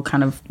personal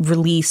kind of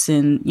release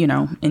in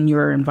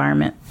your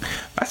environment?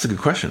 That's a good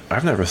question.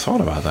 I've never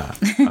thought about that.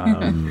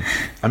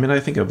 I mean, I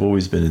think I've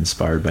always been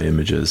inspired by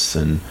images,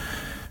 and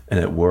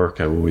at work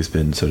I've always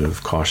been sort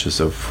of cautious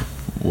of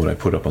what I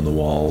put up on the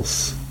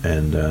walls,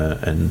 and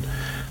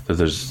that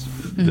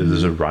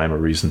there's a rhyme or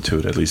reason to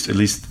it. At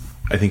least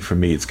I think for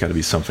me it's got to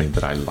be something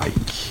that I like,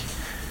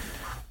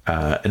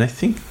 and I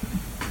think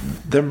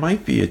there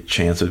might be a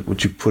chance that when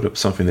you put up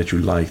something that you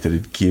like, that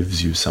it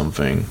gives you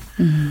something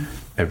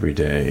every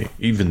day,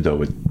 even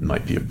though it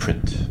might be a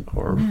print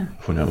or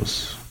who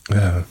knows.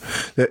 Yeah,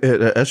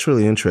 that's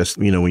really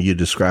interesting. You know, when you're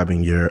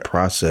describing your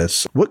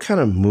process, what kind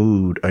of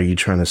mood are you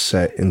trying to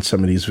set in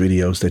some of these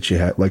videos that you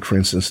have? Like, for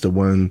instance, the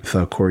one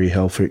with Corey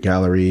Helfrich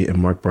Gallery and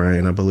Mark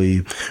Bryan, I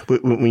believe.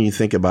 When you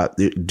think about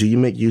it, do you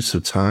make use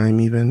of time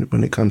even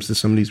when it comes to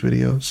some of these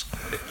videos?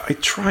 I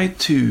try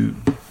to,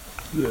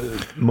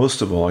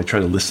 most of all, I try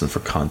to listen for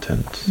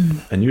content.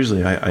 And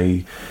usually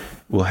I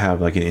will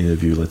have like an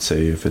interview, let's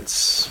say if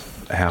it's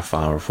a half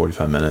hour,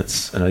 45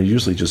 minutes, and I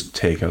usually just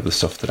take out the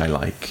stuff that I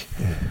like.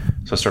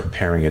 So I start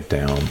paring it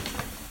down,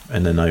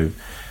 and then I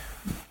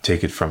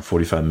take it from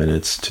 45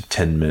 minutes to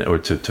 10 minutes or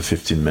to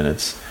 15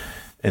 minutes,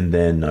 and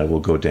then I will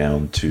go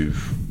down to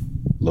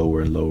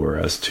lower and lower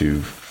as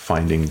to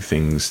finding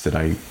things that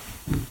I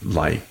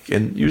like.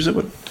 And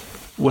usually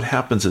what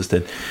happens is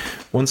that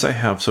once I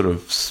have sort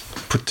of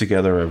put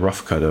together a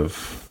rough cut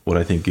of what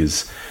I think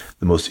is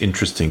the most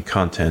interesting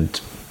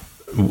content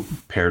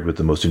paired with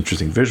the most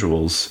interesting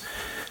visuals,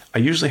 I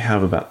usually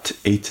have about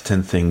 8 to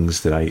 10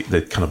 things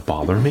that kind of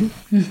bother me,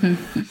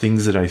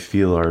 things that I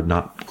feel are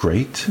not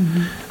great.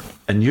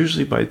 And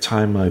usually by the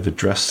time I've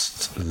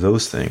addressed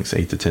those things,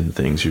 8 to 10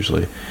 things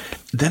usually,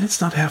 then it's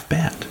not half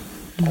bad.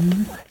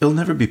 It'll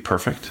never be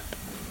perfect,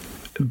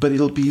 but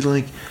it'll be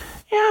like,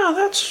 yeah,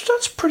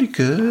 that's pretty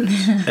good.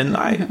 And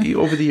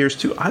over the years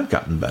too, I've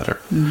gotten better.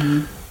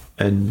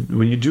 And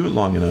when you do it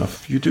long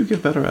enough, you do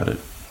get better at it.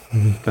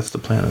 That's the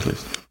plan, at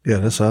least. Yeah,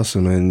 that's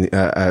awesome, and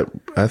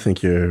I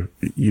think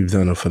you've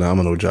done a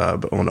phenomenal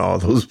job on all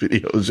those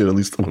videos, at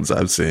least the ones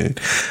I've seen.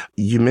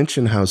 You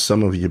mentioned how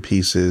some of your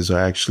pieces are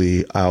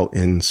actually out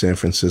in San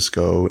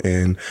Francisco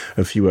and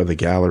a few other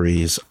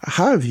galleries.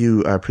 How have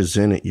you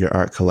presented your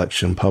art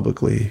collection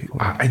publicly?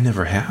 I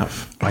never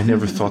have. I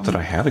never thought that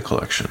I had a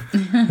collection.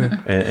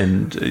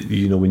 and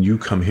you know, when you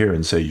come here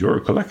and say you're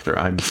a collector,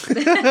 I am.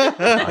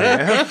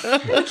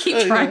 We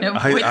keep trying to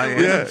avoid I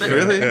am,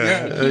 really.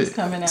 It keeps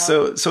coming out.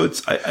 So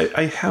it's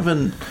I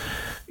haven't,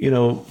 you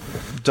know,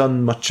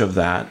 done much of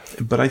that,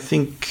 but I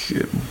think,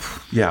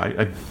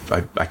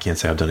 I can't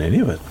say I've done any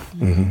of it.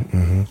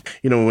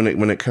 You know,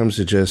 when it comes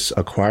to just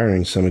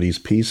acquiring some of these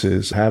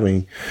pieces,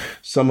 having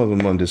some of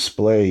them on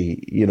display,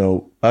 you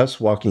know, us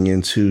walking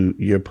into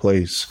your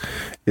place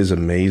is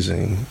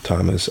amazing,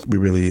 Thomas. We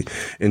really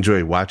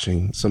enjoy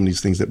watching some of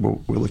these things that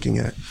we're looking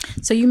at.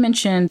 So you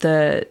mentioned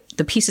the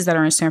pieces that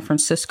are in San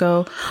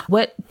Francisco.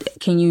 What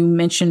can you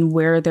mention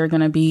where they're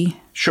going to be?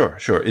 Sure.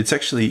 It's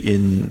actually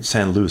in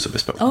San Luis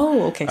Obispo.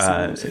 Oh, okay.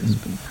 San Luis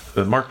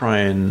Obispo. Mark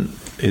Bryan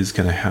is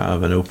going to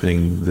have an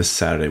opening this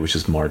Saturday, which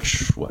is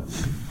March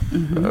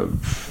 3rd,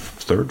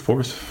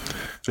 4th?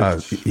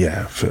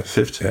 Fifth.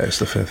 Fifth. Yeah, it's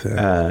the 5th.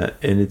 Yeah.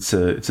 And it's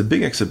a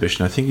big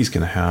exhibition. I think he's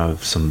going to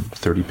have some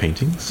 30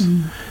 paintings,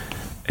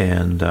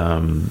 and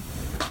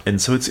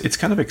so it's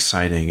kind of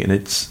exciting, and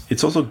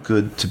it's also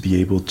good to be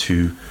able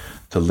to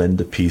lend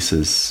the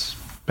pieces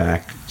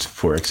back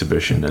for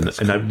exhibition,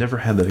 and I've never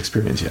had that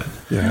experience yet.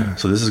 Yeah.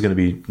 So this is going to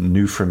be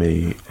new for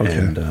me,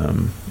 and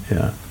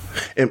yeah.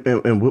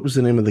 And what was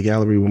the name of the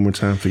gallery one more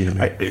time for you?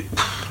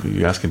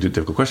 You're asking two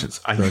difficult questions.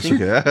 That's okay.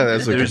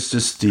 That's okay. There's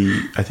just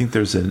I think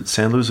there's a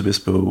San Luis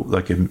Obispo,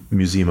 like a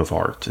museum of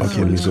art.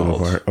 Okay, museum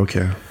of art.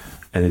 Okay.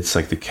 And it's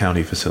like the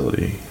county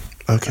facility.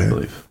 Okay. I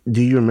believe.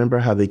 Do you remember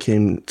how they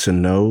came to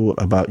know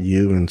about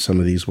you and some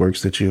of these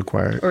works that you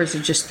acquired? Or is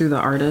it just through the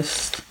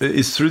artist?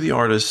 It's through the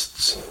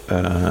artists.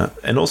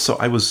 And also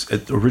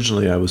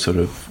originally I was sort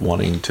of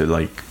wanting to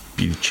like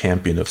be the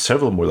champion of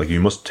several more, like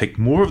you must take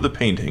more of the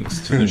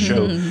paintings to the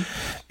show.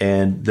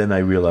 And then I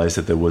realized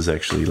that there was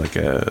actually like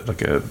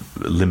a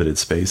limited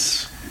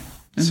space.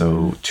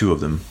 So 2 of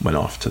them went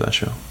off to that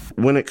show.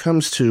 When it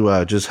comes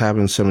to just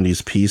having some of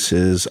these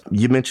pieces,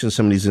 you mentioned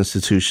some of these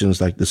institutions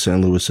like the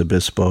San Luis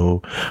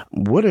Obispo.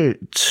 What are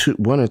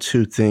 1 or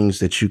 2 things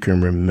that you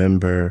can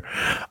remember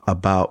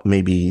about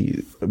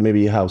maybe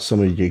how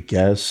some of your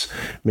guests,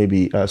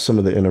 maybe some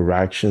of the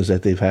interactions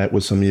that they've had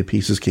with some of your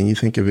pieces? Can you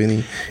think of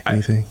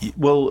anything?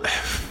 Well,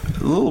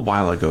 a little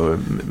while ago,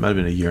 it might have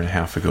been a year and a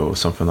half ago, or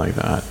something like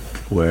that,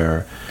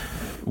 where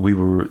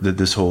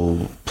this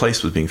whole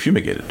place was being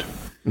fumigated.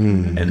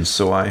 And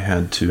so I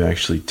had to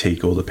actually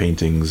take all the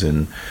paintings,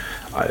 and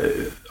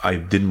I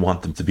didn't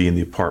want them to be in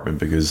the apartment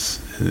because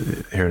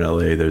here in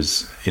LA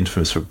there's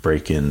infamous for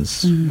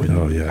break-ins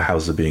when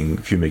houses are being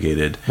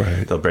fumigated.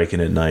 Right. They'll break in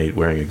at night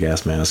wearing a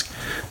gas mask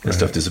and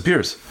stuff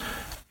disappears.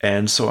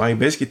 And so I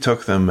basically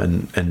took them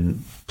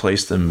and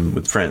placed them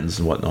with friends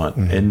and whatnot.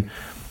 And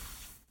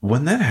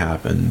when that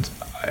happened,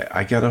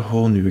 I got a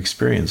whole new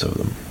experience of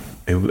them.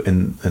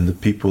 And the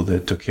people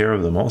that took care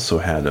of them also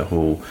had a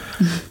whole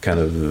kind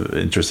of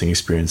interesting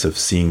experience of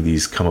seeing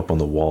these come up on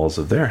the walls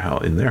of their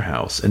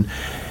house, and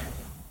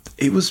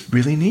it was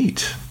really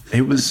neat. I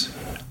was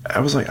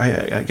like,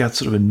 I got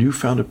sort of a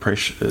newfound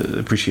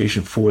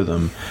appreciation for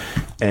them,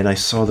 and I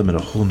saw them in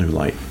a whole new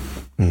light.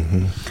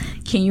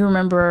 Can you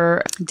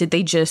remember, did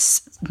they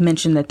just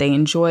mention that they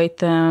enjoyed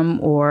them,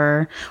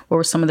 or what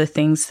were some of the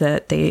things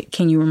that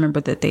can you remember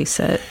that they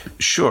said?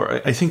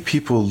 Sure. I think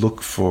people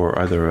look for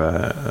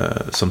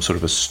either some sort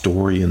of a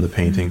story in the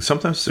painting.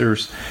 Sometimes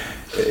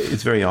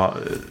it's very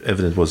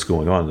evident what's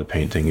going on in the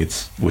painting.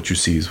 It's what you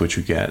see is what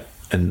you get.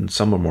 And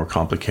some are more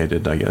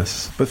complicated, I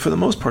guess. But for the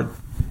most part,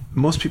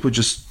 most people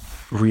just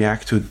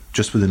react to it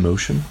just with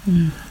emotion.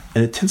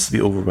 And it tends to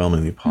be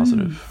overwhelmingly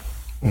positive.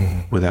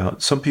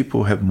 Without, some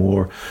people have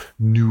more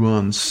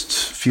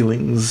nuanced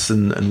feelings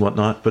and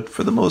whatnot, but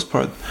for the most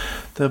part,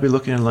 they'll be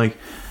looking at like,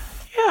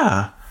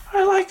 yeah,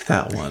 I like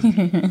that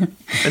one.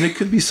 And it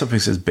could be something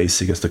as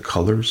basic as the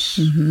colors,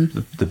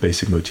 the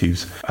basic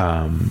motifs.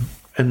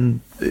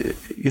 And,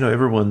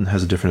 everyone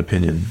has a different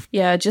opinion.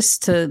 Yeah,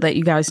 just to let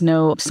you guys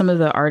know, some of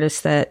the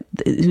artists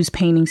whose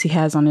paintings he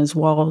has on his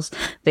walls,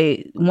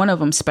 one of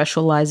them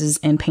specializes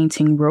in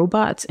painting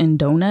robots and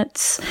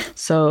donuts.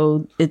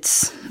 So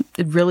it's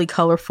really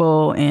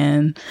colorful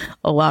and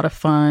a lot of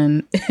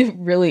fun,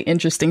 really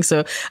interesting.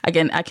 So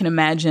again, I can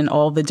imagine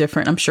all the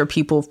different, I'm sure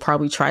people have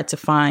probably tried to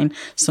find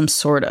some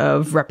sort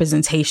of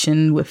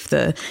representation with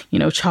the,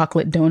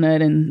 chocolate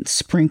donut and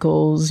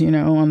sprinkles,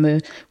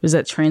 on was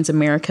that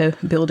Transamerica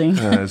building?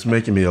 It's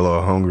making me a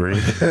little hungry.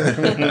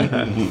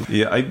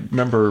 Yeah, I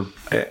remember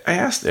I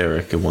asked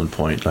Eric at one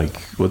point, like,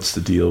 what's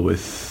the deal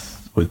with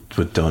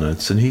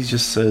donuts? And he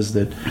just says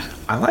that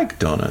I like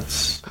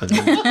donuts. And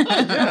then,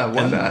 Yeah,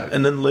 why not?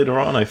 And then later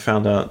on, I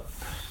found out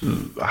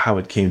how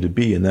it came to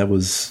be, and that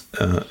was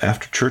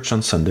after church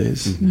on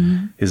Sundays.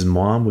 His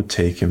mom would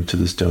take him to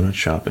this donut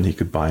shop, and he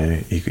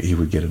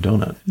would get a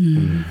donut.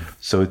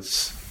 So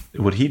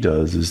what he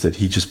does is that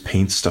he just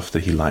paints stuff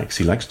that he likes.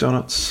 He likes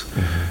donuts,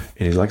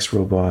 and he likes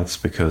robots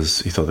because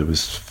he thought it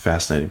was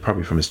fascinating,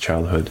 probably from his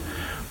childhood.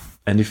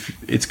 And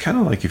it's kind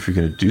of like if you're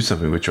going to do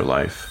something with your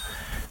life,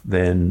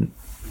 then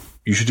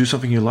you should do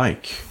something you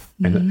like.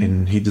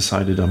 And he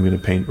decided, I'm going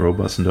to paint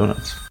robots and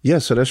donuts. Yeah,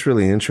 so that's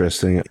really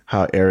interesting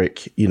how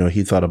Eric,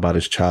 he thought about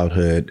his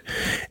childhood,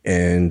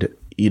 and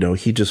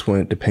he just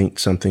wanted to paint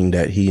something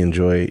that he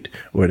enjoyed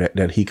or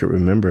that he could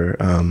remember,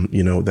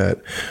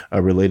 that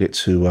related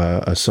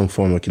to some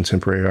form of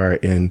contemporary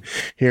art. And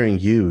hearing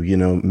you,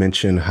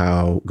 mention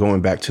how,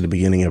 going back to the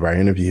beginning of our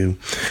interview,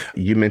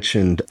 you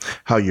mentioned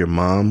how your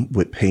mom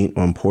would paint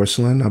on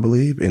porcelain, I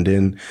believe, and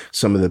then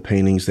some of the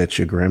paintings that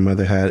your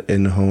grandmother had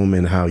in the home,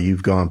 and how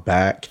you've gone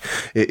back.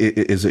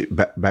 Is it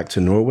back to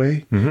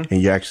Norway?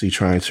 And you're actually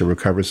trying to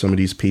recover some of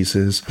these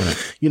pieces?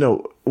 Right.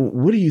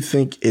 What do you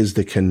think is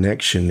the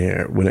connection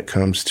there when it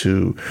comes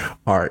to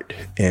art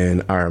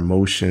and our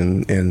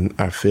emotion and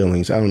our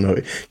feelings? I don't know.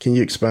 Can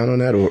you expound on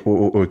that,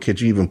 or could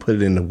you even put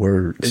it into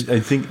words? I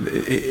think,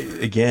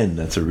 again,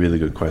 that's a really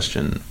good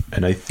question.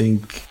 And I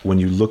think when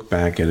you look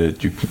back at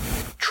it, you can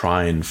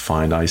try and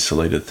find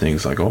isolated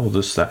things like, oh,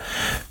 this, that.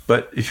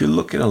 But if you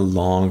look at a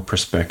long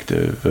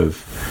perspective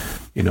of,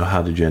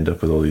 how did you end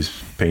up with all these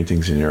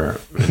paintings in your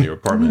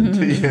apartment?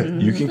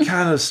 You can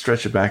kind of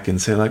stretch it back and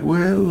say like,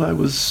 well,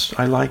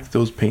 I liked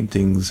those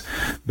paintings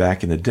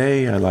back in the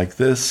day. I like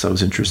this. I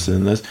was interested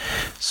in this.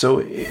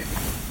 So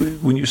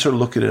when you sort of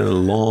look at it in a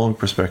long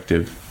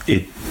perspective,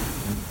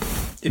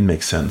 it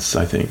makes sense,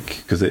 I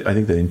think, because I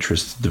think the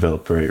interests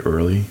develop very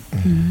early.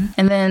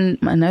 And then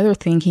another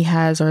thing he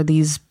has are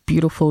these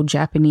beautiful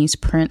Japanese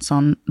prints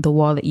on the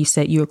wall that you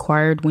said you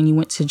acquired when you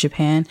went to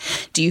Japan.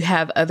 Do you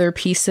have other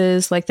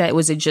pieces like that?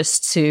 Was it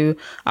just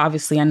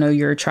obviously, I know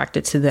you're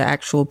attracted to the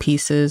actual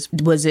pieces.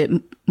 Was it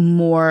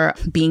more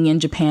being in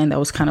Japan that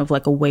was kind of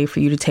like a way for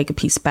you to take a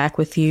piece back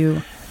with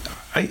you?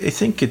 I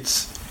think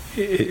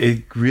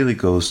it really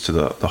goes to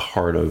the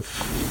heart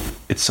of,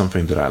 it's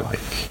something that I like.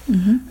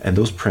 And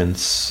those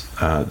prints,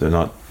 they're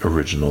not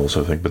originals,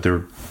 I think, but they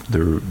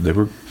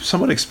were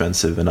somewhat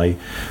expensive, and I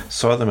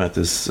saw them at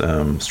this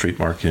street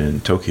market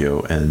in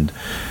Tokyo, and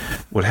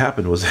what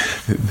happened was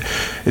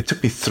it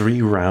took me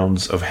 3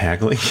 rounds of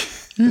haggling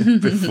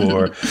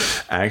before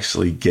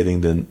actually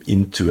getting them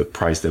into a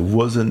price that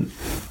wasn't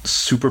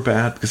super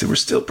bad, because they were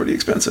still pretty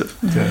expensive.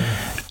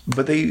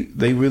 But they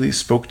really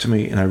spoke to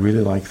me, and I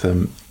really like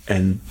them.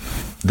 And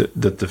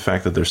the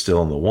fact that they're still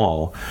on the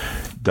wall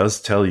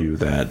does tell you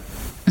that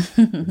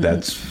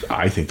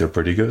I think they're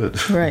pretty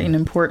good. Right, and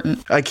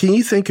important. Can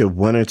you think of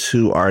 1 or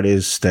 2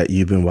 artists that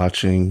you've been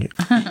watching?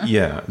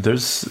 Yeah,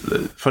 there's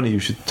funny you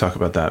should talk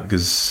about that,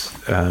 because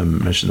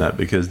mention that,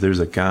 because there's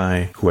a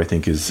guy who I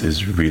think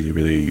is really,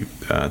 really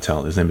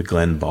talented. His name is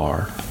Glenn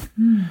Barr.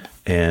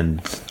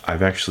 And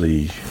I've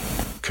actually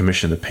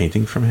commissioned a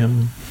painting from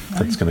him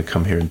that's going to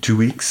come here in 2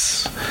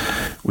 weeks,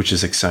 which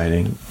is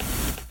exciting.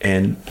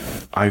 And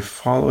I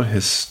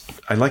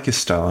like his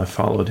style. I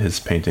followed his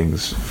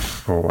paintings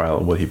for a while,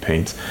 what he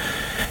paints,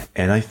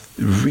 and I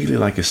really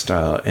like his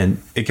style.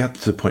 And it got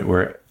to the point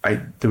where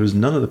there was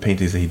none of the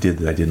paintings that he did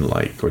that I didn't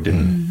like or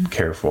didn't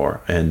care for.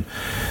 And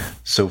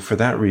so for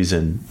that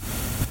reason,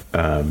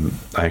 I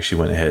actually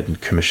went ahead and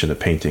commissioned a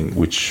painting,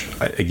 which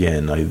I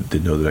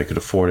didn't know that I could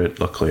afford it.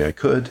 Luckily I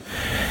could.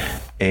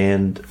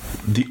 And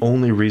the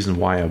only reason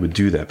why I would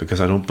do that,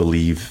 because I don't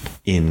believe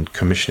in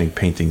commissioning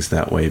paintings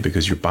that way,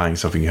 because you're buying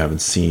something you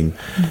haven't seen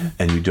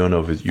and you don't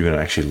know if you're going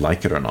to actually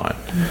like it or not.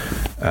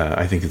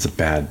 I think it's a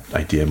bad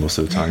idea most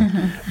of the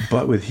time.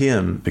 But with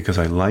him, because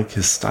I like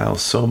his style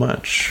so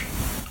much,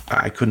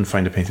 I couldn't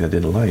find a painting I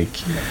didn't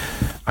like.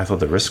 I thought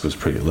the risk was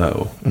pretty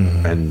low,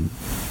 and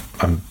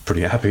I'm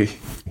pretty happy.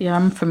 Yeah,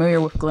 I'm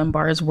familiar with Glenn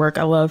Barr's work.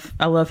 I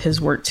love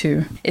his work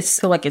too. It's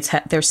feel like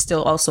there's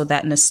still also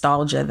that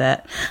nostalgia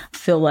that I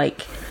feel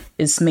like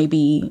is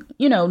maybe,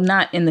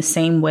 not in the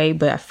same way,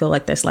 but I feel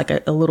like that's like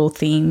a little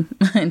theme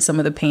in some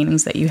of the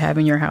paintings that you have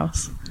in your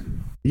house.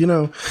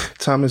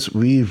 Thomas,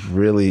 we've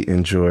really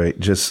enjoyed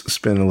just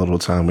spending a little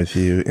time with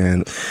you,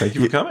 and thank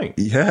you for coming.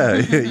 Yeah,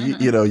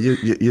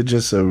 you're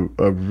just a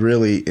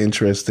really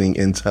interesting,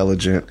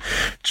 intelligent,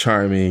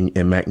 charming,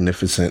 and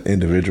magnificent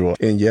individual.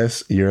 And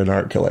yes, you're an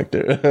art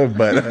collector,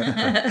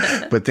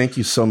 but thank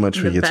you so much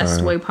for your time. The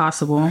best way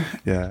possible.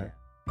 Yeah.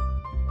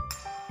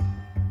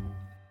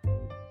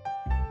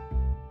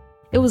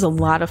 It was a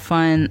lot of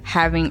fun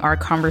having our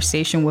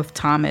conversation with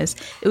Thomas.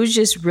 It was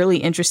just really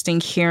interesting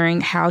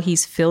hearing how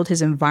he's filled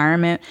his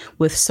environment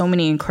with so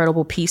many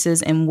incredible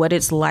pieces and what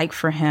it's like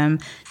for him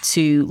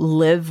to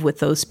live with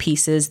those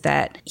pieces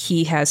that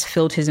he has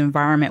filled his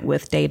environment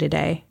with day to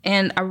day.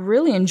 And I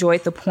really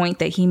enjoyed the point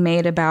that he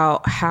made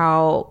about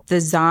how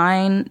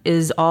design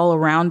is all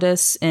around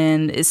us,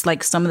 and it's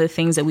like some of the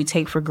things that we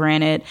take for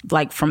granted,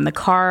 like from the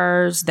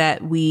cars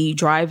that we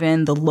drive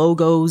in, the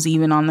logos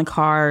even on the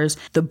cars,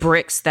 the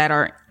bricks that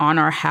are on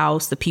our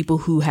house, the people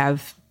who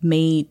have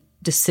made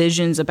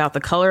decisions about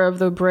the color of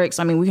the bricks.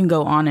 I mean, we can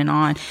go on and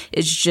on.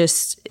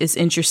 It's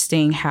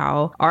interesting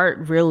how art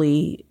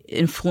really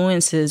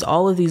influences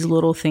all of these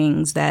little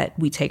things that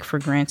we take for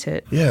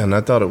granted. Yeah, and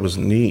I thought it was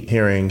neat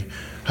hearing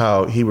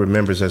how he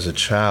remembers as a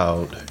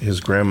child,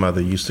 his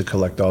grandmother used to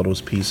collect all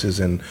those pieces,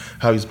 and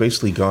how he's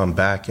basically gone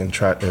back and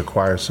tried to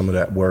acquire some of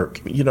that work.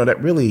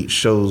 That really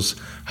shows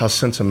how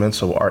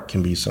sentimental art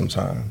can be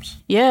sometimes.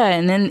 Yeah,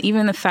 and then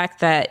even the fact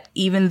that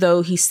even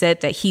though he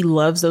said that he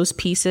loves those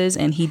pieces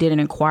and he didn't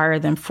acquire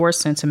them for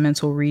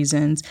sentimental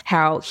reasons,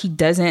 how he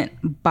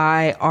doesn't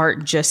buy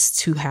art just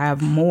to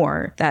have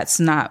more. That's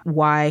not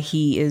why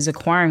he is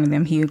acquiring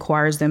them. He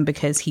acquires them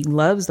because he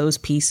loves those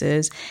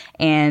pieces,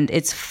 and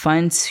it's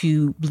fun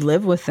to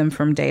live with them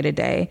from day to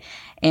day.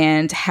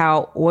 And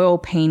how oil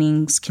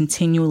paintings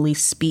continually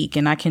speak,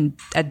 and I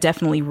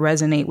definitely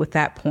resonate with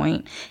that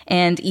point.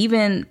 And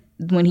even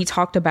when he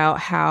talked about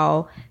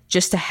how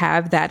just to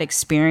have that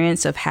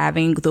experience of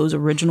having those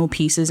original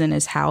pieces in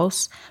his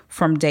house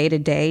from day to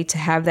day, to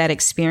have that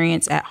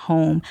experience at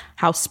home,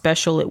 how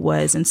special it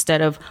was,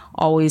 instead of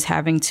always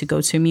having to go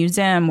to a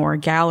museum or a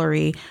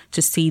gallery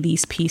to see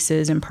these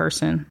pieces in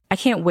person. I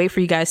can't wait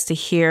for you guys to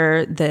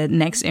hear the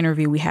next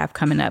interview we have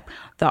coming up.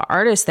 The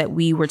artist that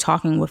we were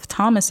talking with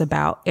Thomas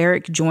about,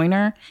 Eric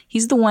Joyner,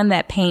 he's the one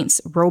that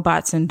paints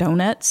robots and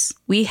donuts.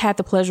 We had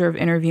the pleasure of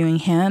interviewing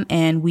him,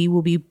 and we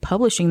will be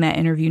publishing that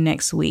interview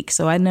next week.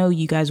 So I know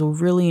you guys will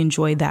really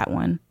enjoy that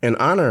one. In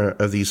honor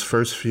of these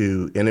first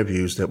few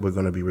interviews that we're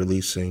going to be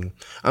releasing,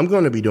 I'm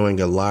going to be doing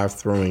a live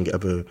throwing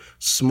of a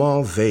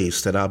small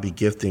vase that I'll be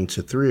gifting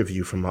to 3 of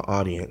you from my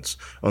audience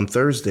on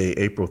Thursday,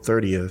 April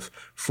 30th,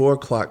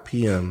 4:00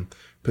 p.m.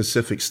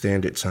 Pacific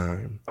Standard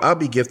Time. I'll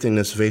be gifting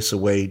this vase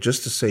away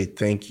just to say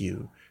thank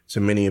you to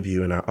many of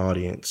you in our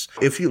audience.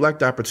 If you'd like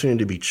the opportunity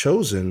to be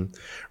chosen,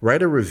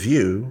 write a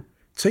review,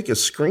 take a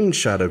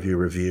screenshot of your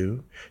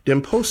review,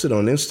 then post it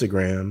on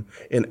Instagram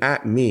and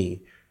at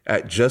me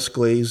at Just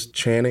Glaze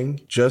Channing.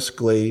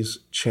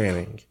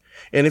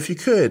 And if you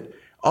could,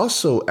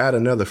 also add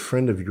another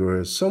friend of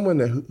yours, someone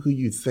who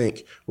you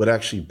think would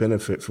actually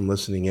benefit from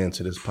listening in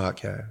to this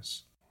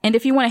podcast. And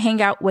if you want to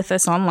hang out with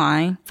us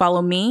online,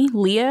 follow me,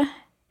 Leah,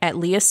 at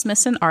Leah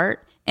Smithson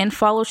Art, and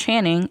follow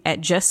Channing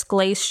at Just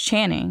Glaze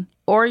Channing.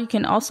 Or you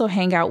can also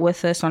hang out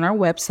with us on our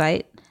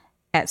website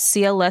at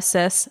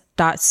clss.studio.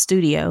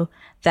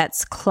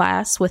 That's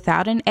class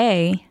without an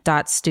A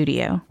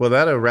 .studio. Well,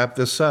 that'll wrap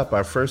this up,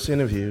 our first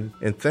interview,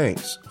 and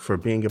thanks for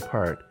being a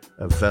part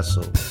of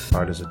Vessel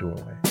Art as a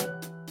Doorway.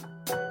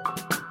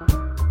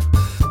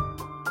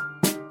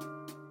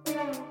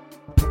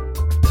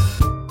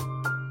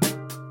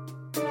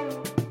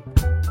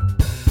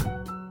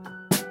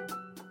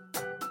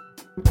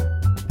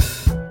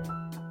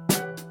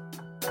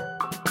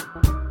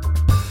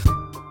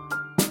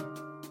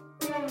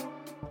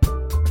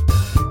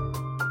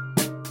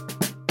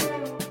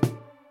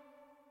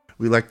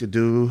 We like to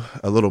do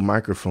a little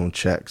microphone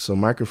check. So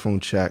microphone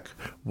check,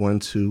 1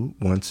 2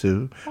 1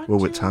 2. We're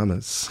with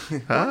Thomas.